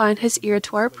to incline his ear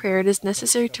to our prayer, it is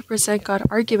necessary to present God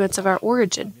arguments of our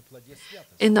origin.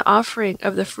 In the offering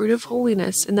of the fruit of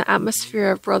holiness, in the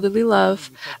atmosphere of brotherly love,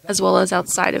 as well as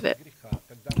outside of it.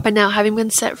 But now, having been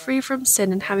set free from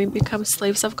sin and having become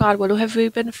slaves of God, when have we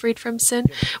been freed from sin?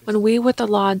 When we with the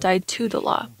law died to the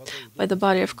law, by the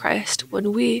body of Christ.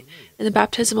 When we, in the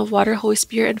baptism of water, Holy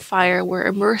Spirit, and fire, were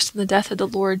immersed in the death of the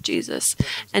Lord Jesus.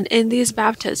 And in these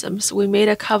baptisms, we made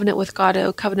a covenant with God,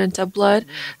 a covenant of blood,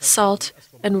 salt,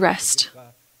 and rest.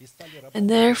 And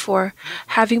therefore,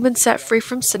 having been set free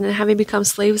from sin and having become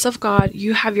slaves of God,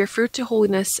 you have your fruit to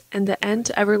holiness and the end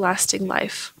to everlasting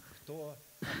life.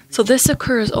 So this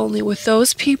occurs only with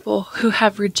those people who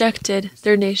have rejected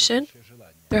their nation,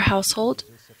 their household,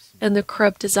 and their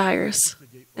corrupt desires,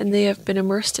 and they have been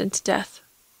immersed into death.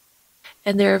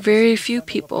 And there are very few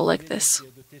people like this.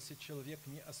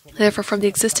 Therefore, from the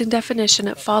existing definition,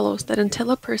 it follows that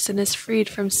until a person is freed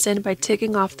from sin by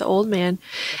taking off the old man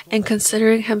and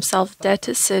considering himself dead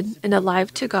to sin and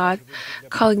alive to God,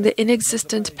 calling the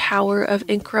inexistent power of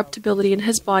incorruptibility in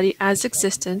his body as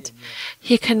existent,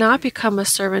 he cannot become a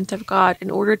servant of God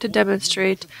in order to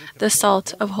demonstrate the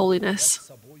salt of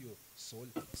holiness.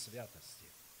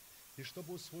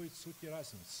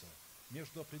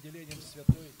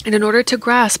 And in order to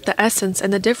grasp the essence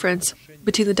and the difference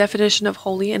between the definition of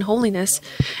holy and holiness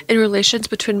in relations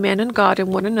between man and God and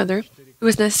one another, it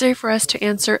was necessary for us to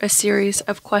answer a series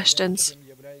of questions.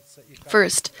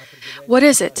 First, what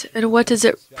is it, and what does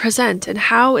it present, and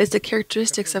how is the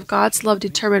characteristics of God's love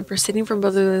determined proceeding from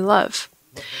brotherly love?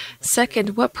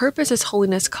 Second, what purpose is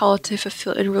holiness called to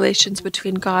fulfill in relations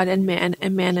between God and man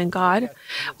and God?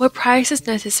 What price is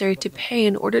necessary to pay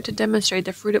in order to demonstrate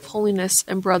the fruit of holiness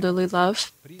and brotherly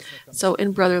love? So,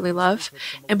 in brotherly love.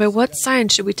 And by what sign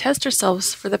should we test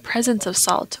ourselves for the presence of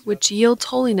salt, which yields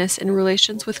holiness in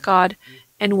relations with God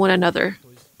and one another?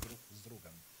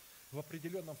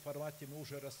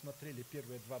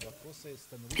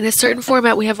 In a certain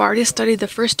format, we have already studied the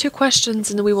first two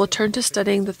questions, and we will turn to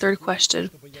studying the third question.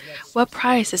 What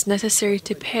price is necessary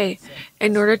to pay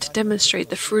in order to demonstrate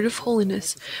the fruit of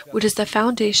holiness, which is the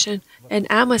foundation and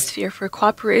atmosphere for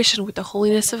cooperation with the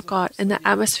holiness of God and the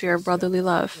atmosphere of brotherly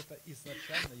love?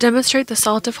 Demonstrate the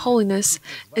salt of holiness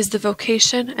is the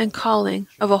vocation and calling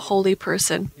of a holy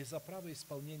person.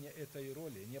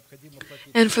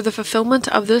 And for the fulfillment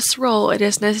of this role, it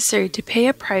is necessary to pay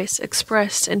a price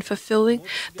expressed in fulfilling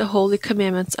the holy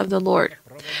commandments of the Lord.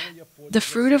 The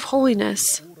fruit of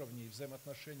holiness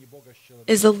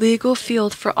is the legal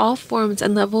field for all forms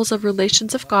and levels of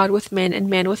relations of God with man and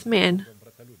man with man.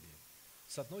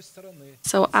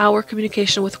 So our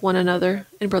communication with one another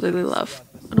in brotherly love.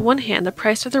 On one hand, the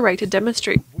price for the right to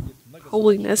demonstrate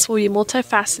holiness will be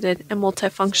multifaceted and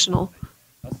multifunctional.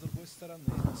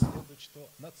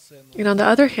 And on the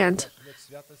other hand,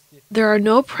 there are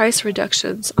no price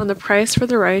reductions on the price for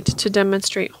the right to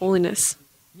demonstrate holiness.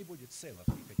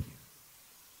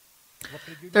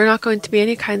 There are not going to be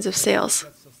any kinds of sales.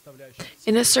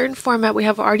 In a certain format, we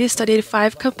have already studied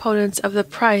 5 components of the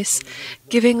price,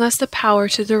 giving us the power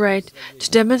to the right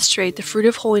to demonstrate the fruit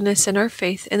of holiness in our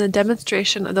faith and the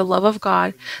demonstration of the love of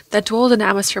God that dwells in the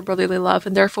atmosphere of brotherly love,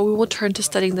 and therefore we will turn to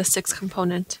studying the 6th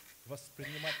component.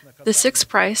 The 6th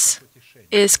price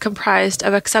is comprised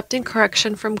of accepting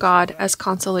correction from God as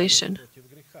consolation.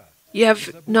 You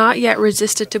have not yet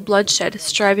resisted to bloodshed,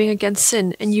 striving against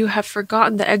sin, and you have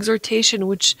forgotten the exhortation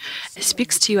which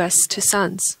speaks to you as to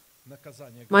sons.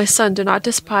 My son, do not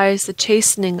despise the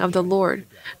chastening of the Lord,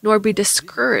 nor be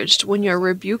discouraged when you are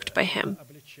rebuked by him.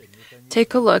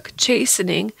 Take a look.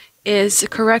 Chastening is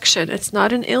correction. It's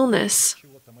not an illness,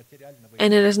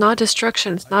 and it is not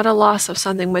destruction. It's not a loss of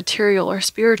something material or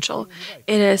spiritual.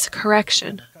 It is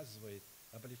correction.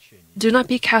 Do not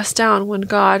be cast down when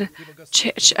God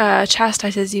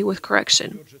chastises you with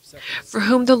correction. For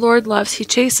whom the Lord loves, he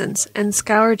chastens and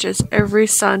scourges every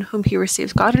son whom he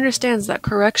receives. God understands that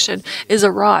correction is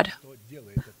a rod,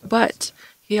 but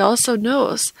he also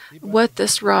knows what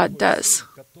this rod does.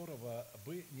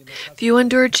 If you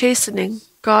endure chastening,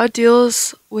 God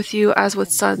deals with you as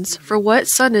with sons. For what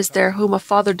son is there whom a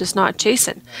father does not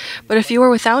chasten? But if you are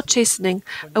without chastening,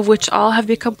 of which all have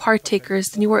become partakers,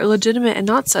 then you are illegitimate and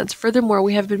not sons. Furthermore,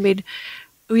 we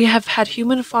have had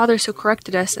human fathers who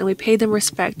corrected us, and we paid them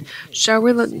respect. Shall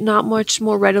we not much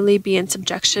more readily be in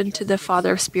subjection to the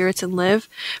Father of spirits and live?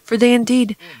 For they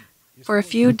indeed for a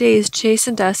few days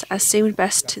chastened us as seemed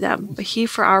best to them, but he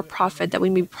for our profit, that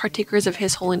we may be partakers of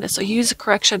his holiness. So he used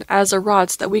correction as a rod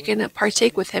so that we can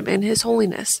partake with him in his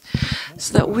holiness,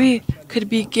 so that we could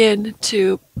begin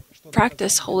to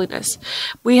practice holiness.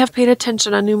 We have paid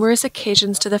attention on numerous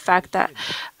occasions to the fact that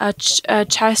a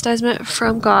chastisement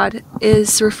from God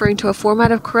is referring to a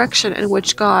format of correction in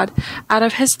which God, out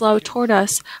of his love toward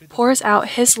us, pours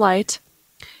out his light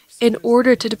in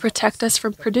order to protect us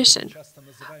from perdition.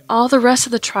 All the rest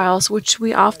of the trials, which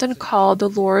we often call the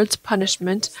Lord's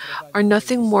punishment, are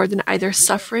nothing more than either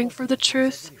suffering for the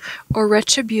truth or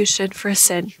retribution for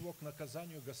sin,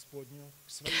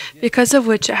 because of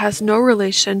which it has no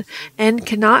relation and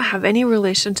cannot have any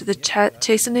relation to the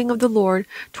chastening of the Lord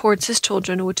towards his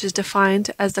children, which is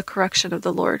defined as the correction of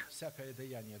the Lord.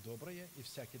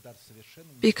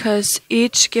 Because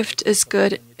each gift is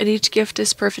good and each gift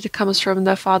is perfect, it comes from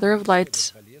the Father of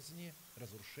lights.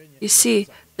 You see,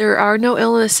 there are no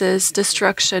illnesses,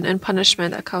 destruction, and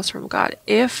punishment that comes from God.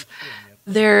 If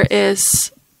there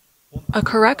is a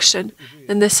correction,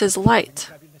 then this is light.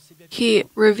 He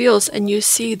reveals, and you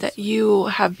see that you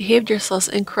have behaved yourselves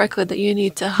incorrectly, that you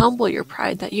need to humble your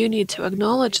pride, that you need to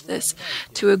acknowledge this,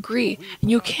 to agree. And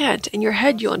you can't. In your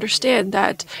head, you understand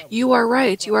that you are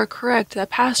right, you are correct, that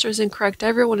pastor is incorrect,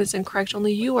 everyone is incorrect,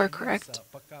 only you are correct.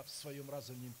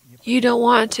 You don't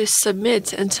want to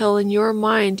submit until in your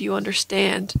mind you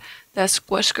understand that's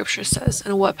what Scripture says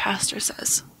and what pastor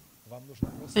says.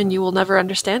 And you will never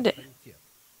understand it.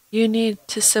 You need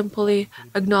to simply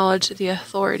acknowledge the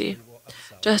authority.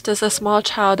 Just as a small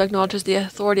child acknowledges the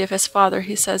authority of his father,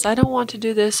 he says, I don't want to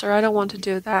do this or I don't want to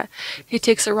do that. He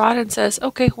takes a rod and says,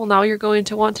 okay, well now you're going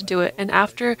to want to do it. And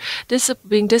after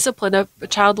being disciplined, a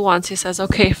child wants, he says,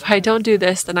 okay, if I don't do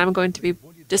this, then I'm going to be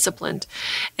disciplined.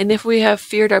 And if we have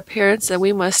feared our parents, then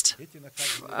we must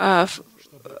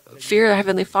fear our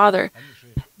Heavenly Father.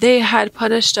 They had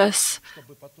punished us.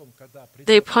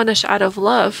 They punish out of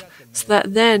love, so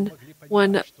that then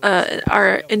when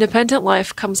our independent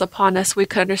life comes upon us, we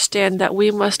can understand that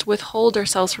we must withhold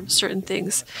ourselves from certain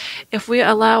things. If we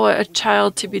allow a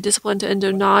child to be disciplined and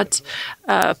do not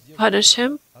punish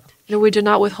him, and we do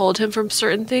not withhold him from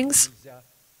certain things,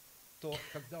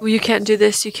 well, you can't do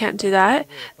this, you can't do that,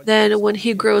 then when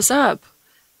he grows up,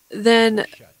 then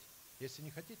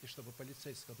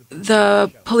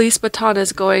the police baton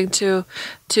is going to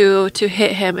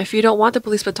hit him. If you don't want the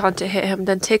police baton to hit him,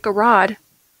 then take a rod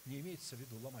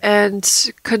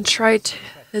and contrite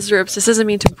his ribs. This doesn't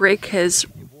mean to break his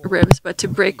ribs, but to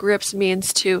break ribs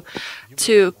means to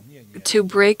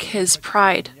break his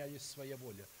pride.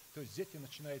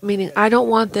 Meaning, I don't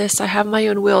want this, I have my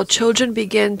own will. Children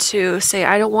begin to say,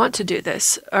 I don't want to do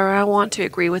this, or I want to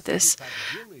agree with this.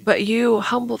 But you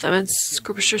humble them, and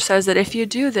Scripture says that if you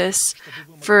do this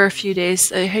for a few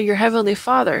days, your Heavenly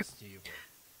Father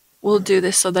will do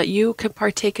this so that you can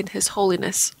partake in His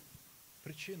holiness.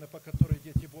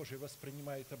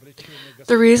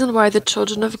 The reason why the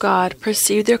children of God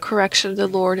perceive their correction of the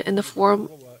Lord in the form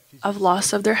of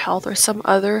loss of their health or some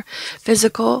other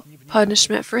physical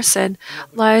punishment for sin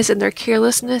lies in their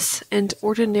carelessness and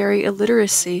ordinary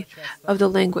illiteracy of the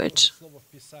language.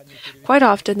 Quite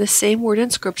often, the same word in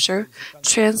Scripture,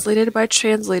 translated by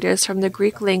translators from the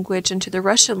Greek language into the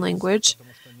Russian language,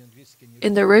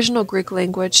 in the original Greek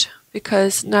language,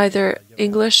 because neither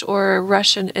English or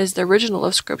Russian is the original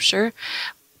of Scripture,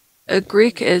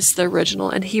 Greek is the original,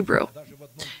 and Hebrew.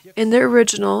 In the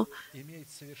original,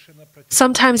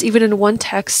 sometimes even in one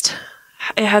text,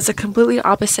 it has a completely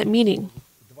opposite meaning.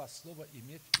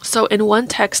 So in one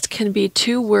text can be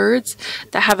two words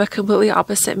that have a completely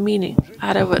opposite meaning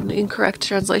out of an incorrect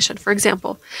translation. For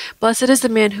example, blessed is the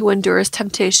man who endures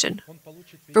temptation.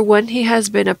 For when he has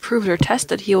been approved or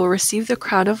tested, he will receive the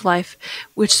crown of life,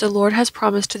 which the Lord has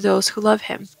promised to those who love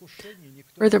him.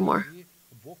 Furthermore,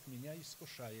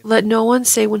 let no one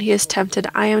say when he is tempted,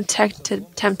 I am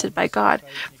tempted by God.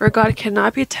 For God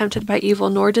cannot be tempted by evil,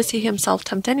 nor does he himself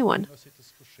tempt anyone.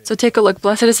 So take a look.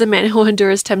 Blessed is the man who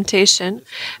endures temptation,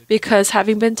 because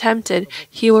having been tempted,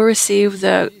 he will receive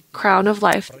the crown of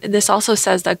life. And this also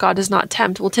says that God does not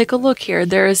tempt. We'll take a look here.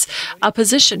 There is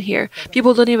opposition here.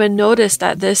 People don't even notice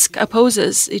that this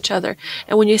opposes each other.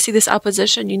 And when you see this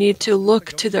opposition, you need to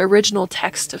look to the original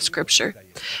text of Scripture,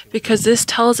 because this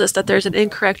tells us that there's an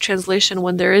incorrect translation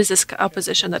when there is this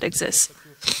opposition that exists.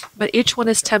 But each one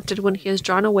is tempted when he is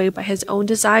drawn away by his own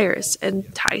desires,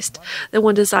 enticed. Then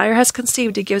when desire has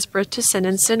conceived, it gives birth to sin,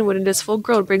 and sin, when it is full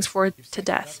grown, brings forth to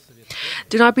death.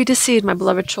 Do not be deceived, my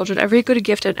beloved children. Every good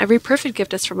gift and every perfect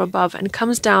gift is from above, and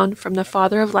comes down from the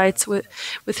Father of lights, with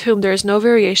whom there is no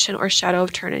variation or shadow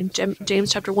of turning.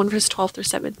 James chapter 1, verse 12 through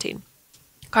 17.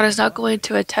 God is not going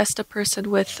to test a person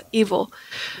with evil,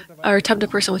 or tempt a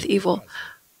person with evil.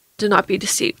 Do not be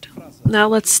deceived. Now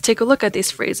let's take a look at these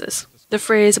phrases. The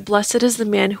phrase, blessed is the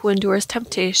man who endures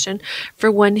temptation,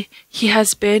 for when he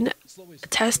has been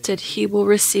tested, he will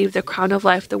receive the crown of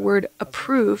life. The word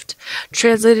approved,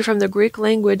 translated from the Greek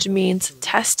language, means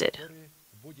tested.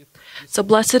 So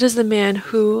blessed is the man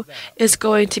who is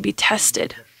going to be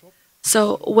tested.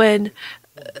 So when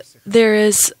there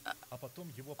is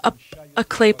a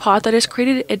clay pot that is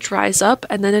created, it dries up,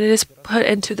 and then it is put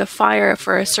into the fire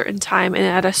for a certain time and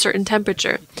at a certain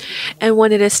temperature. And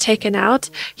when it is taken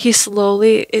out, it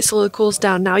slowly cools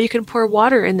down. Now you can pour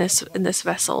water in this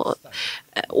vessel,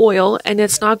 oil, and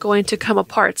it's not going to come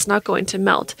apart. It's not going to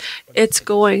melt. It's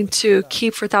going to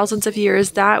keep for thousands of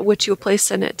years that which you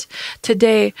place in it.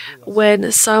 Today,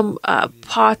 when some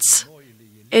pots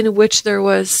in which there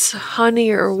was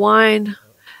honey or wine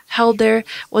held there,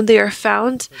 when they are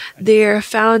found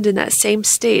in that same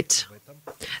state.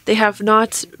 They have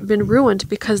not been ruined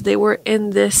because they were in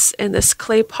this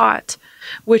clay pot,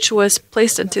 which was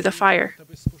placed into the fire.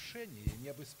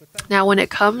 Now, when it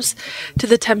comes to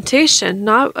the temptation,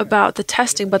 not about the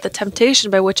testing, but the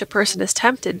temptation by which a person is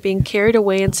tempted, being carried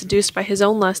away and seduced by his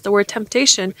own lust, the word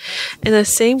temptation in the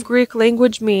same Greek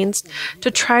language means to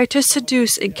try to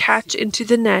seduce and catch into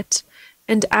the net,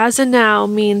 and as a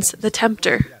noun means the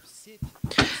tempter.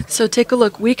 So take a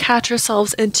look. We catch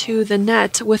ourselves into the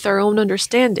net with our own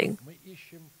understanding.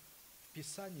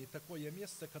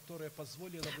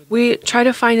 We try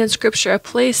to find in Scripture a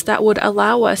place that would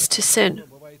allow us to sin.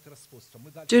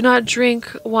 Do not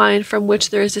drink wine from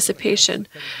which there is dissipation.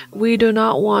 We do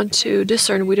not want to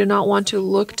discern. We do not want to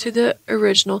look to the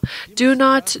original. Do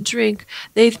not drink.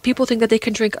 People think that they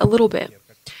can drink a little bit,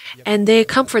 and they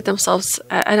comfort themselves.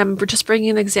 And I'm just bringing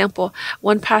an example.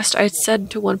 I said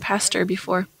to one pastor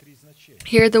before,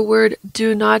 here the word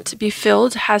do not be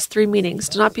filled has three meanings.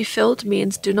 Do not be filled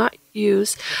means do not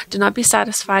use, do not be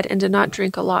satisfied, and do not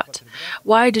drink a lot.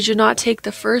 Why did you not take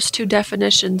the first two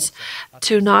definitions,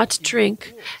 to not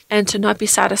drink and to not be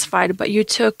satisfied, but you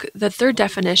took the third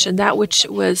definition, that which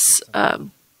was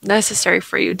necessary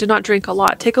for you? Do not drink a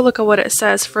lot. Take a look at what it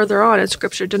says further on in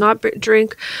Scripture. Do not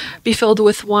be filled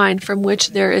with wine from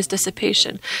which there is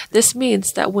dissipation. This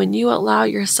means that when you allow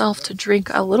yourself to drink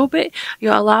a little bit,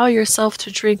 you allow yourself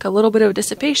to drink a little bit of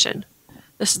dissipation.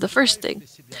 This is the first thing.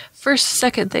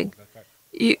 Second thing,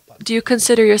 do you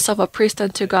consider yourself a priest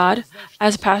unto God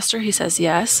as a pastor? He says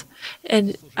yes.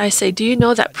 And I say, do you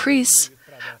know that priests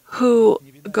who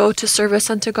go to service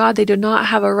unto God, they do not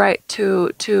have a right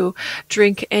to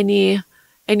drink any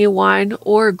wine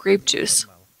or grape juice?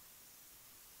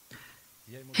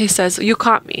 He says, you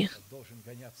caught me.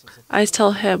 I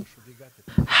tell him,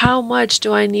 how much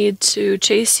do I need to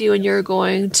chase you and you're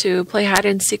going to play hide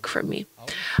and seek from me?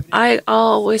 I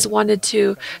always wanted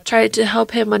to try to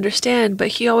help him understand, but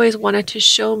he always wanted to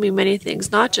show me many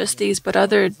things, not just these, but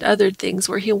other things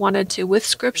where he wanted to, with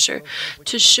Scripture,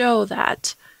 to show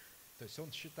that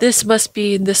this must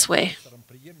be in this way.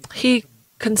 He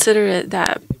considered it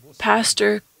that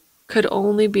pastor could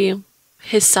only be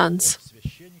his sons,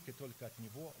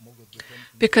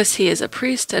 because he is a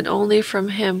priest and only from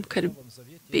him could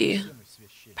be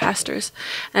pastors.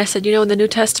 And I said, in the New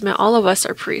Testament, all of us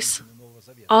are priests.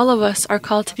 All of us are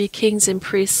called to be kings and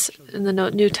priests in the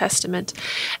New Testament.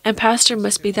 And pastor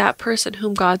must be that person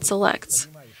whom God selects.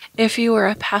 If you are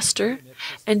a pastor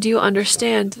and you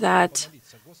understand that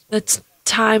the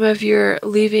time of your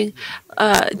leaving,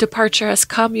 departure has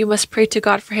come, you must pray to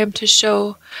God for him to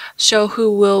show who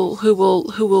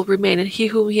will remain. And he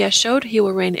whom he has showed, he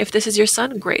will reign. If this is your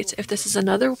son, great. If this is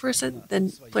another person,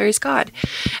 then praise God.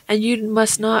 And you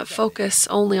must not focus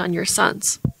only on your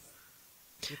sons,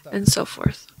 and so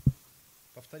forth.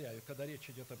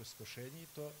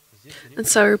 And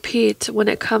so I repeat, when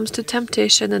it comes to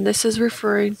temptation, and this is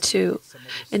referring to,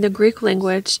 in the Greek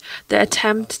language, the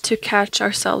attempt to catch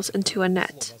ourselves into a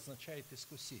net.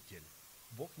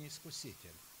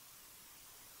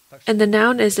 And the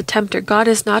noun is the tempter. God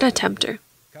is not a tempter.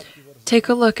 Take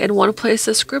a look in one place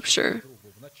of Scripture.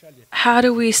 How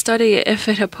do we study it if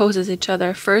it opposes each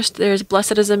other? First, there's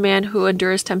blessed is a man who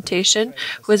endures temptation,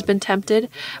 who has been tempted.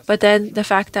 But then the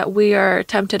fact that we are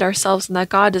tempted ourselves and that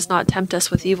God does not tempt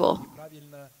us with evil.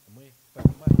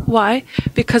 Why?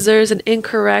 Because there is an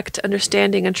incorrect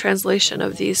understanding and translation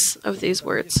of these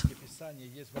words.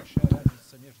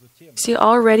 See,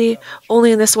 already,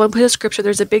 only in this one place of Scripture,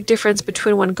 there's a big difference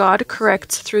between when God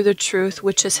corrects through the truth,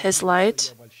 which is His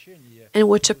light, in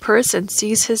which a person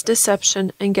sees his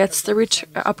deception and gets the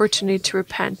opportunity to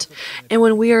repent, and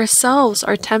when we ourselves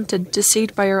are tempted,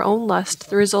 deceived by our own lust,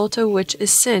 the result of which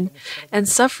is sin and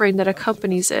suffering that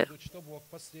accompanies it.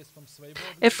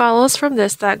 It follows from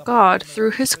this that God,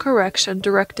 through His correction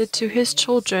directed to His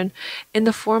children in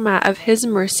the format of His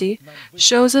mercy,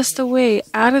 shows us the way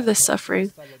out of the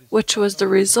suffering, which was the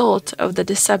result of the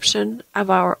deception of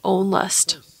our own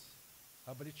lust.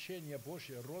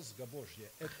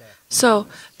 So,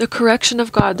 the correction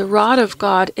of God, the rod of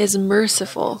God, is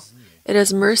merciful. It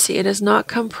is mercy. It is not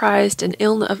comprised of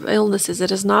illnesses.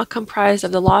 It is not comprised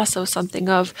of the loss of something,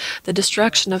 of the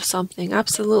destruction of something.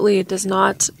 Absolutely, it does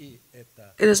not.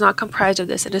 It is not comprised of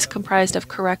this. It is comprised of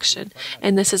correction,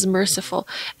 and this is merciful.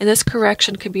 And this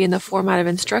correction could be in the format of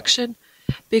instruction,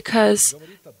 because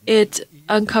it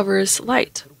uncovers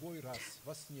light.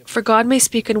 For God may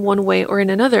speak in one way or in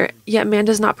another, yet man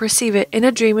does not perceive it. In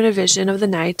a dream and a vision of the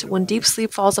night, when deep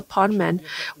sleep falls upon men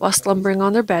while slumbering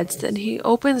on their beds, then He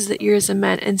opens the ears of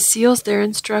men and seals their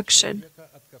instruction,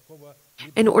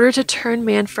 in order to turn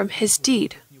man from his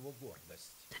deed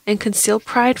and conceal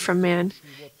pride from man.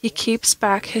 He keeps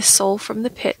back his soul from the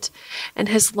pit and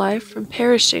his life from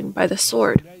perishing by the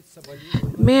sword.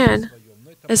 Man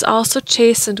is also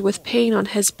chastened with pain on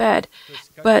his bed,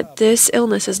 but this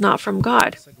illness is not from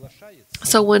God.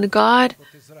 So when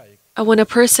a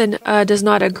person does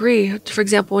not agree, for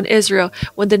example, in Israel,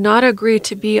 when they did not agree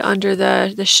to be under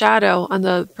the shadow and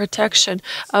the protection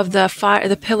of the fire,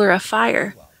 the pillar of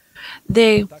fire,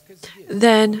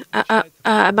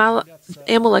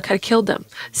 Amalek had killed them.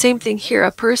 Same thing here.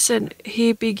 A person,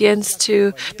 he begins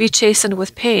to be chastened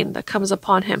with pain that comes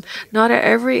upon him. Not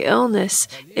every illness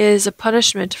is a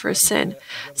punishment for sin.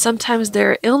 Sometimes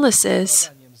there are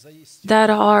illnesses that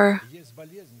are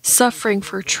suffering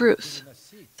for truth.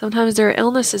 Sometimes there are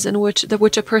illnesses in which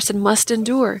a person must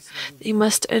endure. He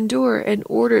must endure in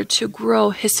order to grow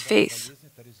his faith.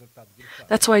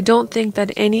 That's why I don't think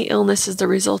that any illness is the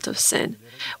result of sin.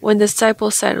 When the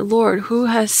disciples said, "Lord, who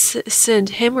has sinned,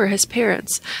 him or his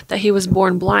parents, that he was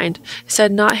born blind?" He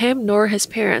said, "Not him nor his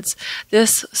parents."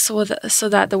 This so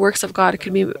that the works of God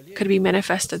could be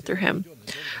manifested through him.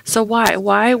 So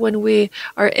why when we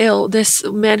are ill, this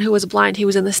man who was blind, he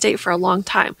was in the state for a long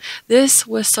time. This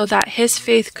was so that his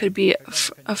faith could be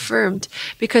affirmed,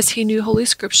 because he knew Holy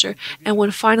Scripture, and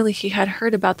when finally he had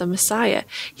heard about the Messiah,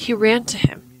 he ran to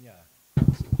him.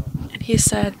 He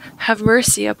said, "Have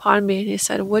mercy upon me." And he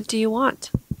said, "What do you want?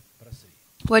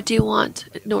 What do you want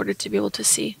in order to be able to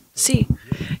see? See,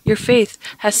 your faith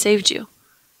has saved you."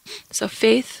 So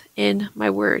faith in my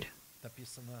word.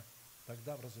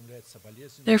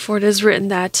 Therefore it is written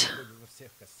that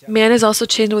man is also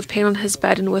chained with pain on his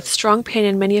bed, and with strong pain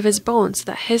in many of his bones,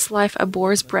 that his life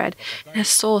abhors bread, and his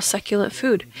soul succulent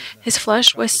food. His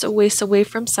flesh wastes away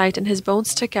from sight, and his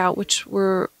bones stick out, which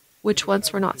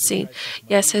once were not seen.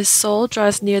 Yes, his soul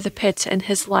draws near the pit, and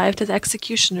his life to the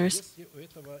executioners.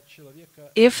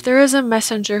 If there is a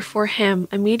messenger for him,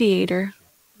 a mediator,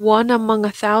 one among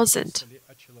 1,000.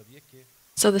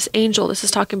 So this angel, this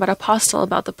is talking about apostle,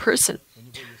 about the person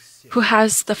who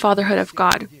has the fatherhood of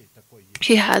God.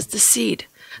 He has the seed.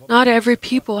 Not every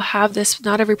people have this.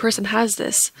 Not every person has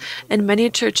this. In many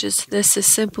churches, this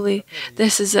is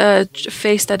a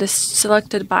face that is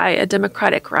selected by a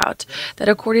democratic route, that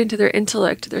according to their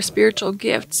intellect, their spiritual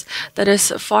gifts, that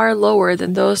is far lower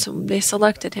than those whom they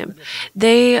selected him.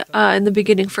 They, in the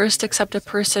beginning, first accept a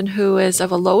person who is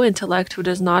of a low intellect, who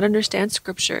does not understand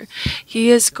Scripture.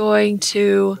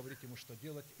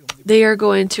 They are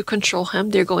going to control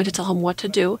him. They're going to tell him what to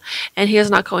do, and he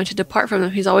is not going to depart from them.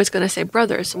 He's always going to say,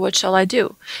 "Brothers, what shall I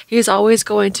do?" He is always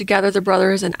going to gather the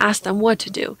brothers and ask them what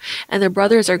to do, and the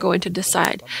brothers are going to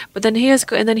decide. But then he is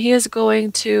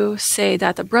going to say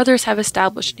that the brothers have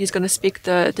established. He's going to speak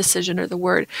the decision or the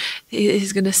word.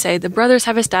 He's going to say, "The brothers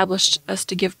have established us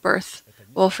to give birth."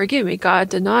 Well, forgive me, God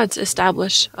did not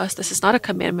establish us. This is not a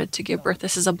commandment to give birth.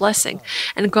 This is a blessing.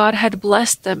 And God had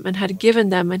blessed them and had given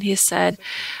them, and he said,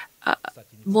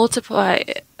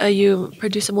 you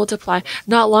produce and multiply.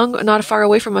 Not far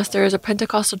away from us, there is a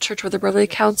Pentecostal church where the brotherly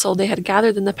council, they had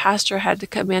gathered, and the pastor had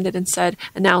commanded and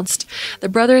announced, the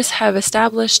brothers have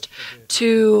established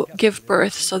to give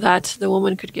birth so that the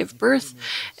woman could give birth,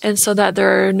 and so that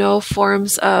there are no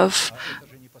forms of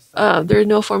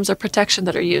protection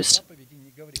that are used.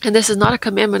 And this is not a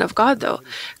commandment of God, though.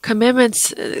 Commandment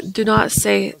says,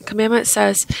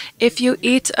 if you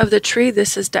eat of the tree,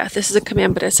 this is death. This is a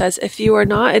commandment. It says,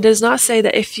 it does not say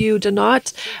that if you do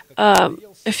not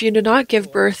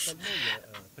give birth,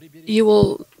 you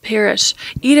will perish.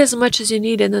 Eat as much as you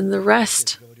need, and then the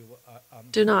rest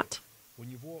do not.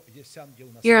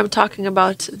 Here I'm talking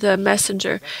about the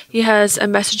messenger. He has a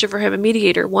messenger for him, a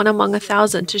mediator, one among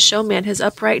 1,000, to show man his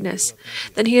uprightness.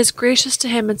 Then he is gracious to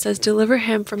him and says, deliver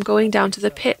him from going down to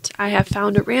the pit. I have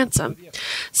found a ransom.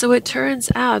 So it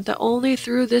turns out that only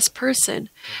through this person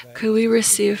could we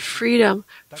receive freedom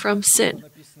from sin.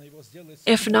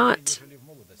 If not,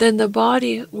 then the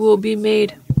body will be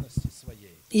made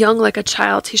young like a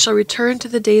child. He shall return to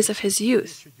the days of his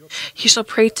youth. He shall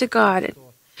pray to God.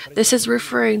 This is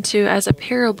referring to as a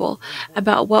parable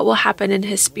about what will happen in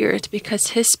his spirit,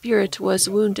 because his spirit was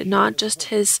wounded, not just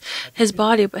his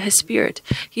body, but his spirit.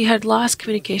 He had lost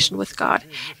communication with God.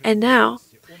 And now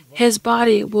his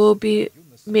body will be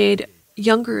made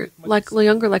younger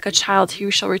like a child.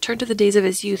 He shall return to the days of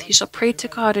his youth. He shall pray to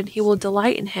God, and he will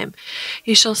delight in him.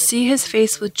 He shall see his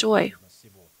face with joy,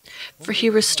 for he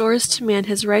restores to man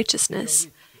his righteousness.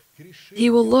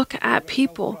 He will look at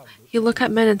people. He'll look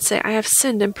at men and say, I have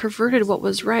sinned and perverted what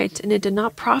was right, and it did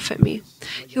not profit me.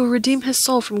 He will redeem his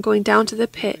soul from going down to the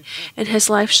pit, and his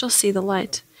life shall see the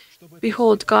light.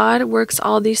 Behold, God works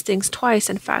all these things twice,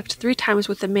 in fact, 3 times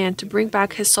with a man, to bring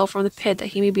back his soul from the pit, that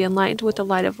he may be enlightened with the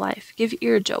light of life. Give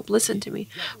ear, Job, listen to me.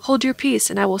 Hold your peace,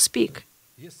 and I will speak.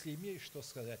 If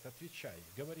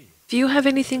you have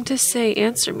anything to say,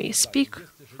 answer me. Speak,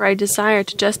 for I desire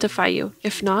to justify you.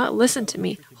 If not, listen to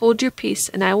me. Hold your peace,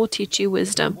 and I will teach you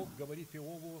wisdom.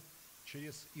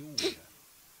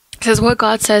 This is what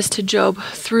God says to Job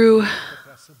through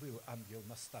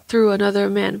another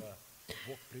man.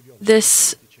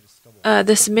 This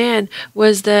man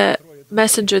was the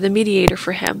messenger, the mediator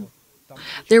for him.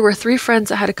 There were 3 friends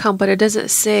that had to come, but it doesn't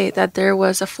say that there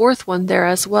was a 4th one there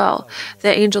as well,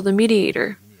 the angel, the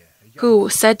mediator, who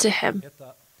said to him,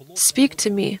 speak to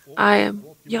me, I am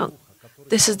young.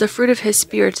 This is the fruit of his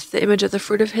spirit, the image of the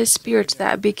fruit of his spirit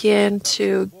that began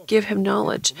to give him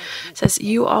knowledge. It says,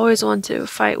 you always want to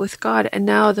fight with God, and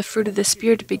now the fruit of the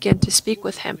spirit began to speak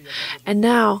with him. And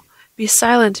now, be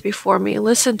silent before me.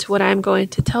 Listen to what I am going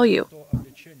to tell you.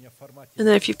 And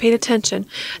then if you paid attention,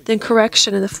 then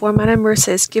correction in the format of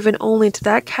mercy is given only to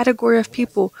that category of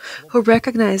people who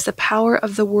recognize the power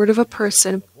of the word of a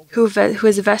person who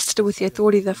is vested with the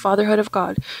authority of the fatherhood of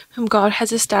God, whom God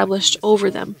has established over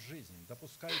them.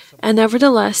 And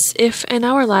nevertheless, if in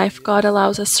our life God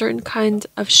allows a certain kind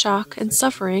of shock and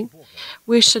suffering,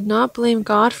 we should not blame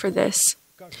God for this,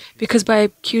 because by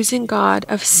accusing God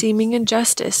of seeming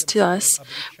injustice to us,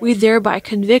 we thereby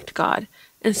convict God,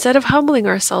 instead of humbling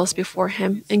ourselves before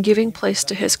Him and giving place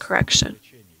to His correction.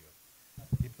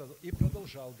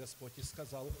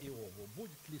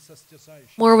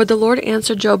 Moreover, the Lord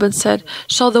answered Job and said,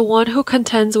 shall the one who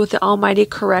contends with the Almighty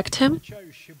correct him?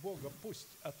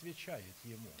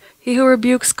 He who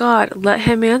rebukes God, let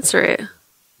him answer it.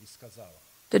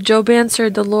 But Job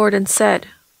answered the Lord and said,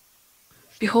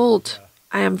 behold,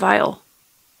 I am vile.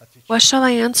 What shall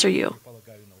I answer you?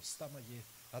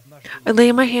 I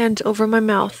lay my hand over my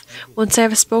mouth. Once I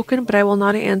have spoken, but I will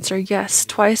not answer. Yes,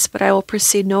 twice, but I will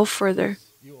proceed no further.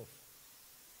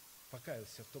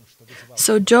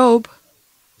 So Job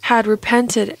had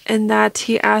repented in that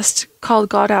he called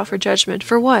God out for judgment.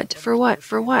 For what? For what?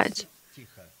 For what?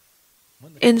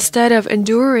 Instead of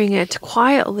enduring it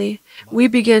quietly, we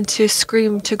begin to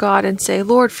scream to God and say,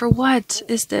 Lord, for what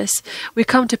is this? We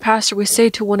come to Pastor, we say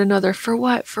to one another, for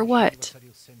what? For what?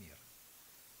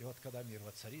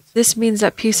 This means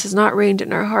that peace has not reigned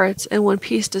in our hearts, and when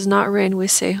peace does not reign, we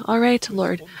say, all right,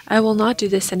 Lord, I will not do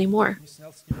this anymore.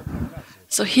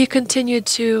 So he continued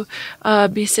to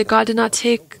be sick. God did not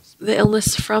take the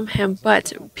illness from him,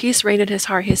 but peace reigned in his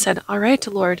heart. He said, all right,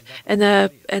 Lord, and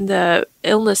the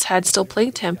illness had still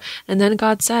plagued him. And then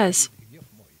God says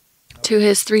to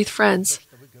his 3 friends,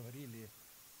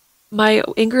 my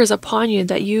anger is upon you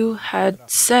that you had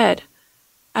said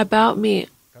about me,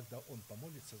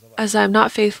 as I am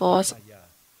not faithful, as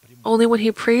only when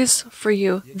he prays for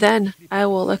you, then I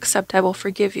will accept, I will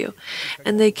forgive you.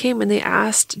 And they came and they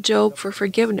asked Job for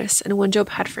forgiveness. And when Job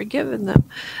had forgiven them,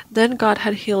 then God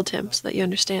had healed him, so that you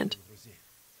understand.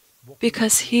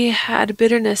 because he had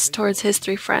bitterness towards his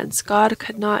 3 friends. God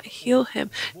could not heal him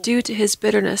due to his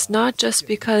bitterness, not just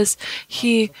because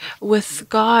he with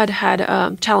God had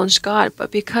challenged God,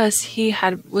 but because he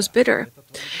was bitter.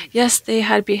 Yes, they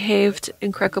had behaved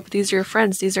incorrectly, but these are your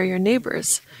friends. These are your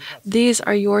neighbors. These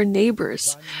are your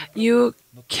neighbors. You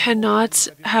cannot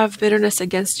have bitterness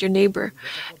against your neighbor.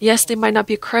 Yes, they might not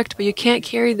be correct, but you can't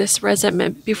carry this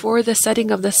resentment. Before the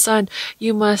setting of the sun,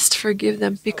 you must forgive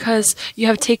them because you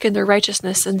have taken their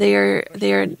righteousness and they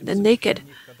are naked.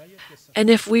 And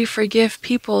if we forgive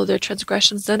people their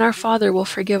transgressions, then our Father will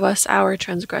forgive us our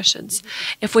transgressions.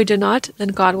 If we do not, then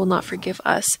God will not forgive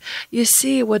us. You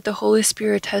see what the Holy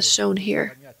Spirit has shown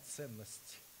here.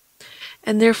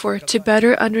 And therefore, to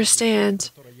better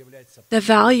understand the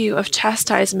value of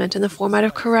chastisement in the format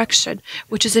of correction,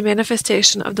 which is a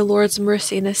manifestation of the Lord's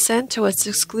mercy and is sent to us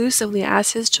exclusively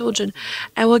as His children,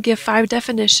 I will give 5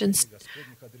 definitions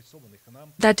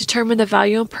that determine the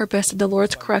value and purpose of the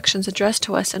Lord's corrections addressed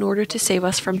to us in order to save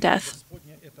us from death.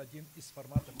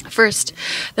 First,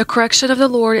 the correction of the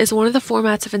Lord is one of the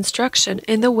formats of instruction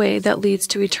in the way that leads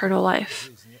to eternal life.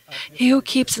 He who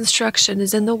keeps instruction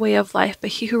is in the way of life, but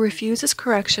he who refuses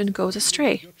correction goes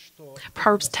astray.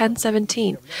 Proverbs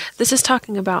 10:17. This is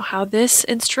talking about how this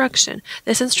instruction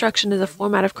is a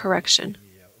format of correction.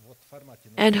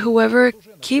 And whoever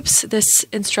keeps this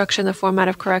instruction, the format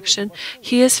of correction,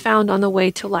 he is found on the way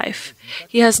to life.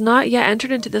 He has not yet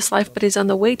entered into this life, but is on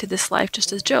the way to this life,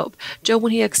 just as Job. Job,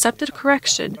 when he accepted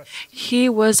correction, he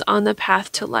was on the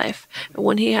path to life. And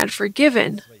when he had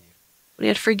forgiven,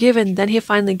 then he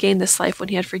finally gained this life when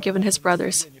he had forgiven his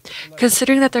brothers.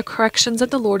 Considering that the corrections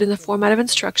of the Lord in the format of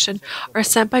instruction are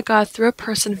sent by God through a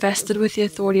person vested with the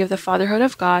authority of the fatherhood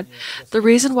of God, the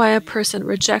reason why a person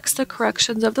rejects the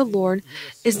corrections of the Lord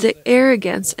is the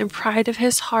arrogance and pride of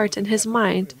his heart and his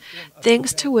mind,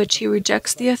 thanks to which he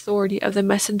rejects the authority of the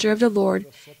messenger of the Lord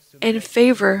in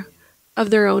favor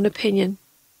of their own opinion.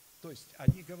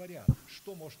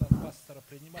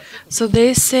 So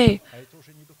they say,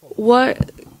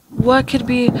 what could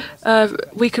be,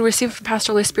 we can receive from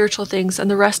pastorally spiritual things and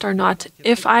the rest are not.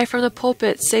 If I from the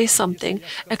pulpit say something,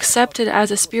 accept it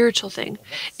as a spiritual thing.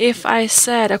 If I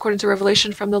said, according to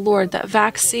revelation from the Lord, that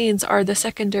vaccines are the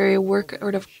secondary word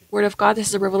of God, this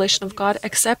is a revelation of God,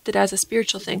 accept it as a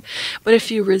spiritual thing. But if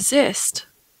you resist,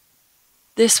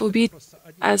 this will be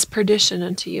as perdition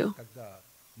unto you.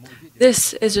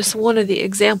 This is just one of the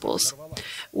examples.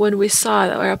 When we saw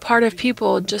that a part of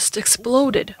people just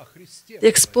exploded. They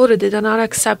exploded. They did not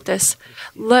accept this.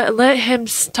 Let him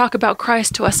talk about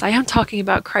Christ to us. I am talking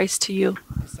about Christ to you.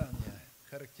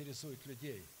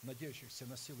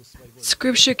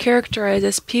 Scripture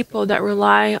characterizes people that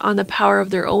rely on the power of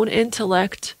their own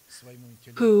intellect,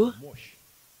 who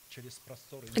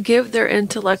give their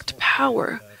intellect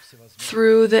power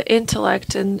through the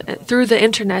intellect and through the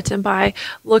internet and by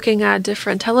looking at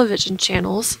different television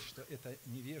channels.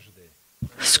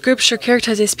 Scripture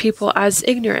characterizes people as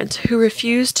ignorant, who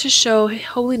refuse to show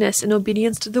holiness in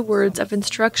obedience to the words of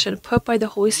instruction put by the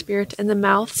Holy Spirit in the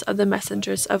mouths of the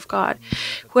messengers of God.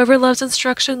 Whoever loves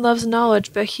instruction loves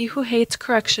knowledge, but he who hates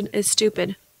correction is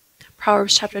stupid.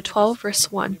 Proverbs chapter 12,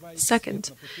 verse 1.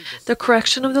 Second, the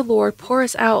correction of the Lord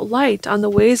pours out light on the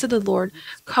ways of the Lord,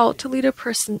 called to lead a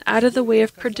person out of the way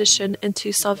of perdition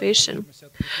into salvation.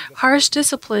 Harsh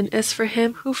discipline is for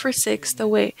him who forsakes the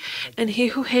way, and he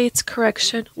who hates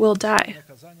correction will die.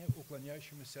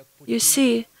 You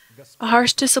see, a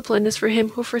harsh discipline is for him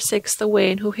who forsakes the way,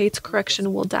 and who hates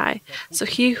correction will die. So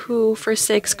he who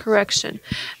forsakes correction.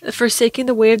 Forsaking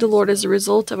the way of the Lord is the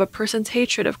result of a person's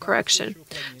hatred of correction.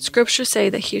 Scriptures say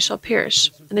that he shall perish.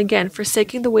 And again,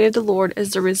 forsaking the way of the Lord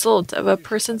is the result of a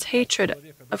person's hatred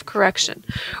of correction,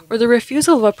 or the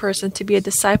refusal of a person to be a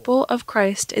disciple of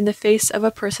Christ in the face of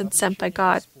a person sent by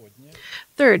God.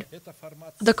 Third,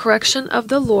 the correction of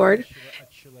the Lord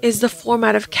is the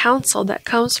format of counsel that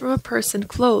comes from a person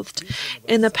clothed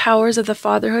in the powers of the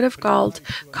fatherhood of God,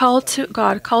 called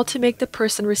to make the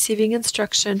person receiving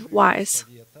instruction wise.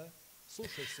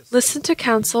 Listen to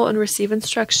counsel and receive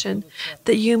instruction,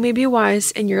 that you may be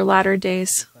wise in your latter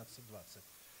days.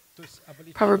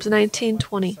 Proverbs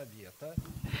 19:20.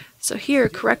 So here,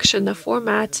 correction, the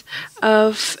format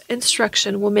of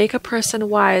instruction, will make a person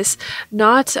wise,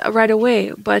 not right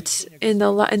away, but in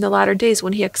the latter days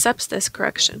when he accepts this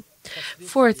correction.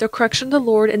 Fourth, the correction of the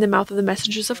Lord in the mouth of the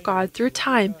messengers of God through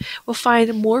time will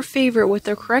find more favor with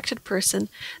the corrected person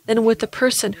than with the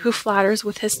person who flatters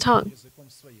with his tongue.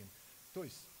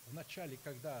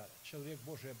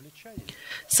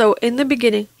 So in the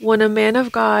beginning, when a man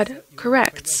of God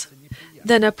corrects,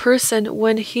 then a person,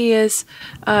 when he is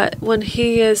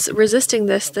resisting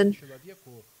this, then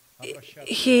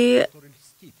he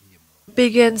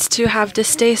begins to have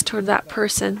distaste toward that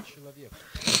person.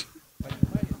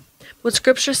 When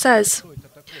Scripture says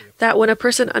that when a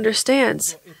person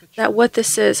understands that what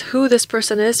this is, who this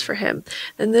person is for him,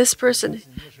 then this person,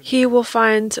 he will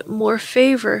find more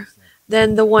favor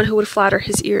than the one who would flatter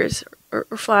his ears or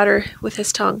flatter with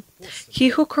his tongue. He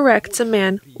who corrects a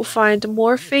man will find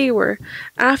more favor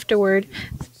afterward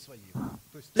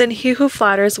than he who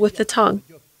flatters with the tongue.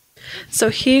 So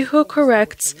he who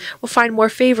corrects will find more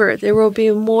favor. There will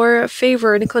be more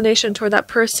favor and inclination toward that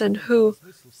person who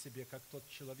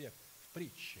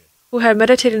had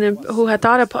meditated and who had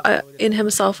thought in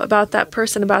himself about that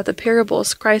person, about the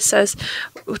parables. Christ says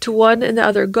to one and the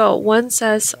other, go. One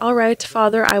says, all right,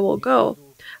 Father, I will go.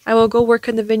 I will go work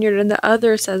in the vineyard. And the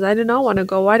other says, I do not want to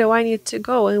go. Why do I need to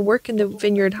go and work in the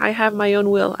vineyard? I have my own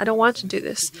will. I don't want to do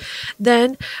this.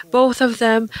 Then both of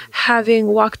them, having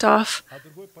walked off,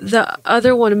 the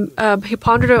other one, he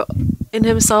pondered in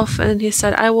himself and he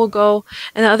said, I will go.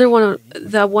 And the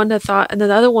one that thought, and then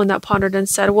the other one that pondered and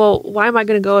said, well, why am I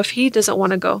going to go if he doesn't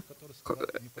want to go?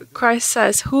 Christ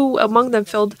says, who among them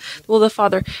filled the will of the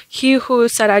Father? He who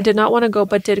said, I did not want to go,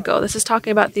 but did go. This is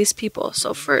talking about these people.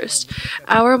 So first,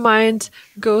 our mind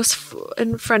goes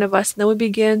in front of us, and then we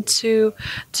begin to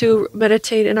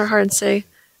meditate in our heart and say,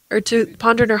 or to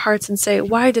ponder in our hearts and say,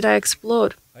 why did I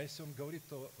explode?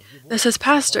 This is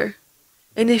Pastor.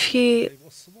 And if he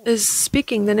is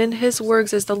speaking, then in his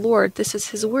words is the Lord. This is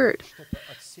his word.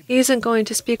 He isn't going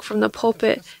to speak from the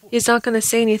pulpit. He's not going to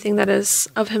say anything that is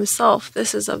of himself.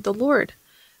 This is of the Lord.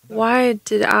 Why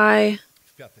did I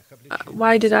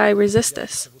resist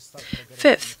this?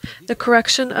 Fifth, the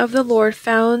correction of the Lord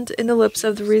found in the lips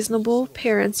of the reasonable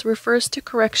parents refers to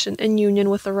correction in union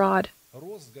with the rod.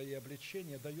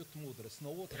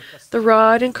 The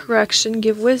rod and correction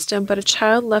give wisdom, but a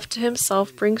child left to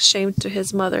himself brings shame to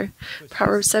his mother.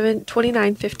 Proverbs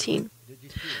 29:15.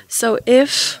 So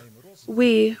if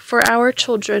we, for our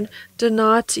children, do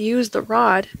not use the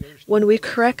rod when we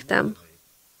correct them,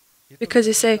 because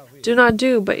you say, do not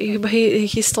do, but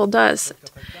he still does.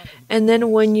 And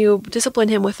then when you discipline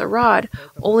him with a rod,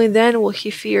 only then will he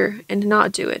fear and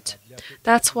not do it.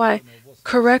 That's why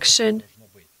correction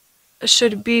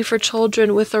should be for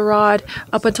children with a rod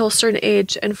up until a certain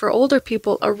age, and for older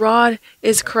people, a rod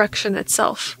is correction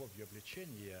itself.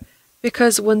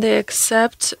 Because when they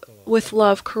accept with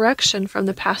love correction from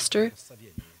the pastor,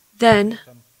 then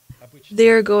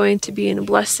they're going to be in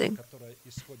blessing.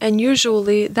 And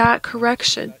usually that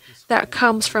correction that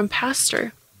comes from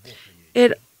pastor,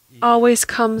 it always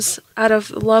comes out of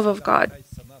the love of God.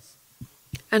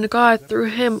 And God, through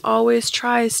him, always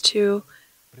tries to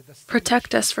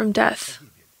protect us from death,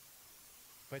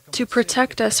 to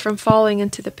protect us from falling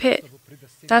into the pit.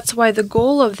 That's why the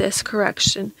goal of this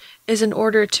correction is in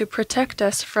order to protect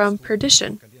us from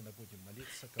perdition.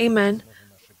 Amen.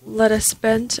 Let us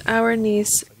bend our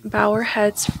knees, bow our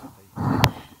heads,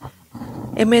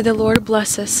 and may the Lord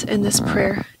bless us in this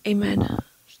prayer. Amen.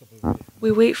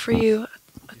 We wait for you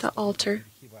at the altar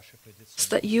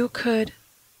so that you could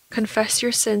confess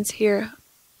your sins here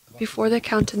before the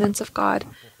countenance of God,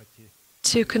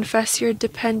 to confess your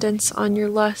dependence on your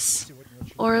lusts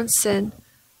or on sin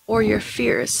or your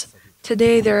fears.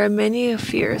 Today there are many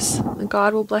fears, and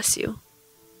God will bless you.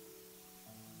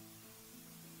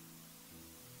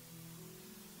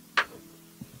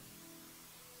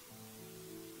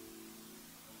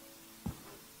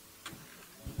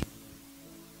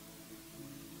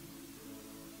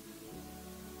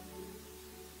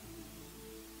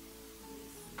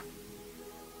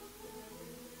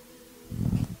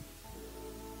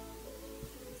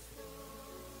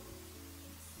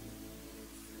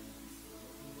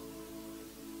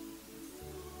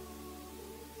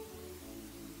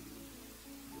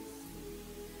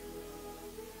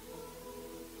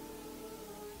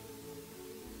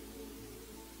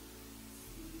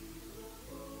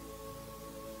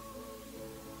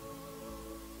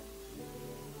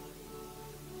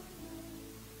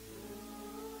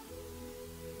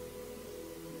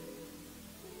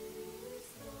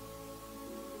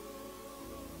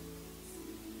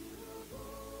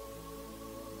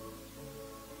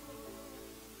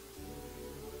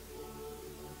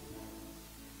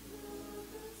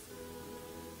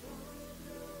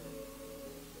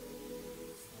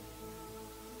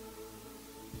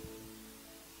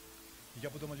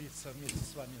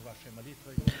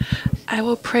 I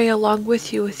will pray along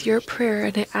with you with your prayer,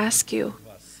 and I ask you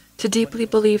to deeply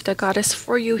believe that God is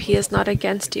for you, He is not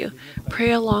against you.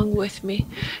 Pray along with me.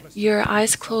 Your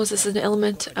eyes closed as an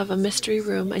element of a mystery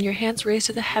room, and your hands raised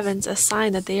to the heavens, a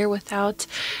sign that they are without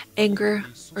anger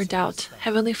or doubt.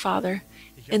 Heavenly Father,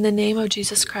 in the name of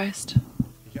Jesus Christ,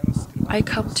 I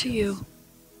come to you.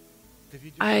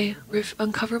 I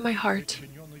uncover my heart.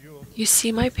 You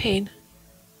see my pain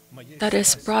that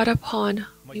is brought upon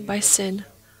me by sin,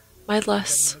 my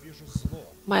lusts.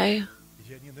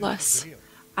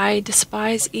 I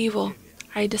despise evil.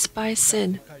 I despise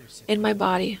sin in my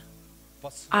body.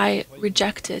 I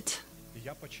reject it.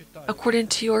 According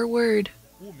to your word,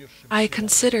 I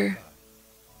consider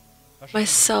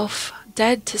myself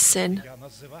dead to sin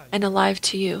and alive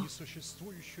to you.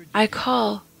 I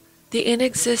call the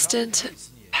inexistent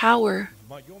power,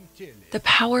 the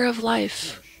power of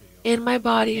life in my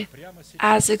body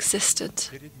as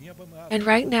existent. And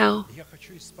right now,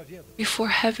 before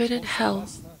heaven and hell,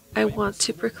 I want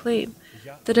to proclaim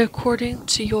that according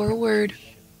to your word,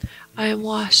 I am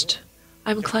washed,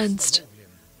 I am cleansed,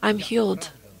 I am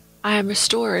healed, I am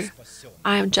restored,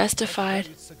 I am justified,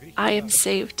 I am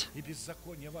saved.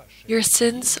 Your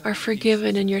sins are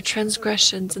forgiven and your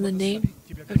transgressions in the name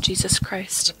of Jesus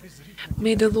Christ.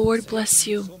 May the Lord bless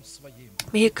you.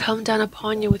 May He come down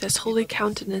upon you with His holy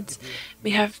countenance. May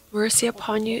He have mercy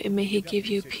upon you, and may He give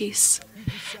you peace.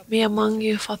 May among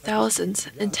you fall thousands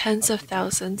and tens of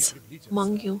thousands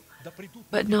among you,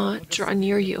 but not draw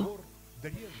near you.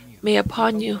 May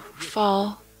upon you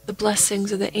fall the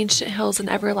blessings of the ancient hills and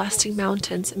everlasting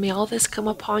mountains. And may all this come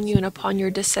upon you and upon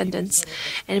your descendants,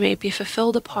 and may it be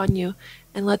fulfilled upon you.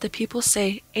 And let the people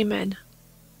say, Amen.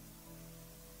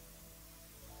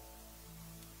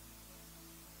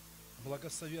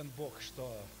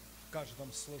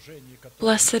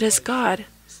 Blessed is God,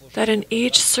 that in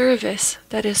each service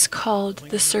that is called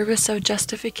the service of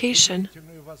justification,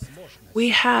 we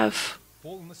have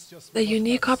the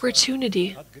unique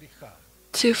opportunity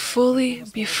to fully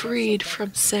be freed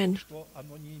from sin,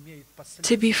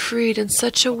 to be freed in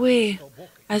such a way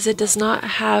as it does not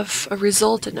have a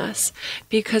result in us,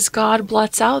 because God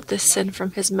blots out this sin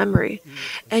from His memory,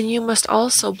 and you must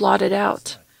also blot it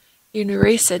out. You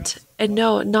erase it, and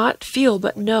know, not feel,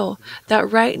 but know that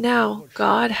right now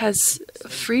God has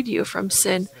freed you from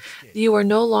sin. You are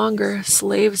no longer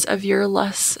slaves of your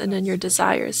lusts and in your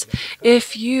desires.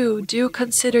 If you do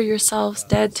consider yourselves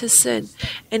dead to sin,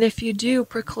 and if you do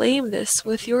proclaim this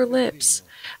with your lips,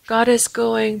 God is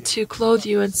going to clothe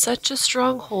you in such a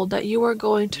stronghold that you are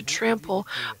going to trample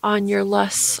on your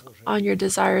lusts, on your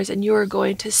desires, and you are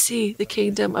going to see the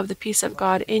kingdom of the peace of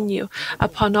God in you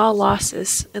upon all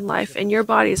losses in life, and your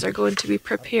bodies are going to be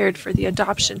prepared for the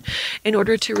adoption in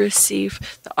order to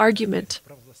receive the argument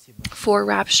for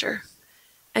rapture.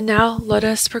 And now let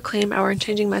us proclaim our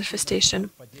unchanging manifestation.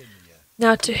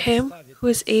 Now to Him who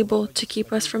is able to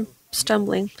keep us from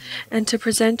stumbling and to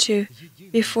present you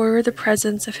before the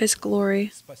presence of His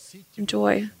glory and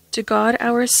joy, to God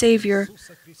our Savior,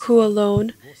 who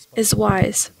alone is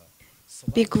wise,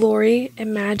 be glory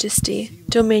and majesty,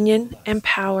 dominion and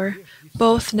power,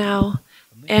 both now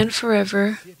and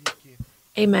forever.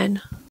 Amen.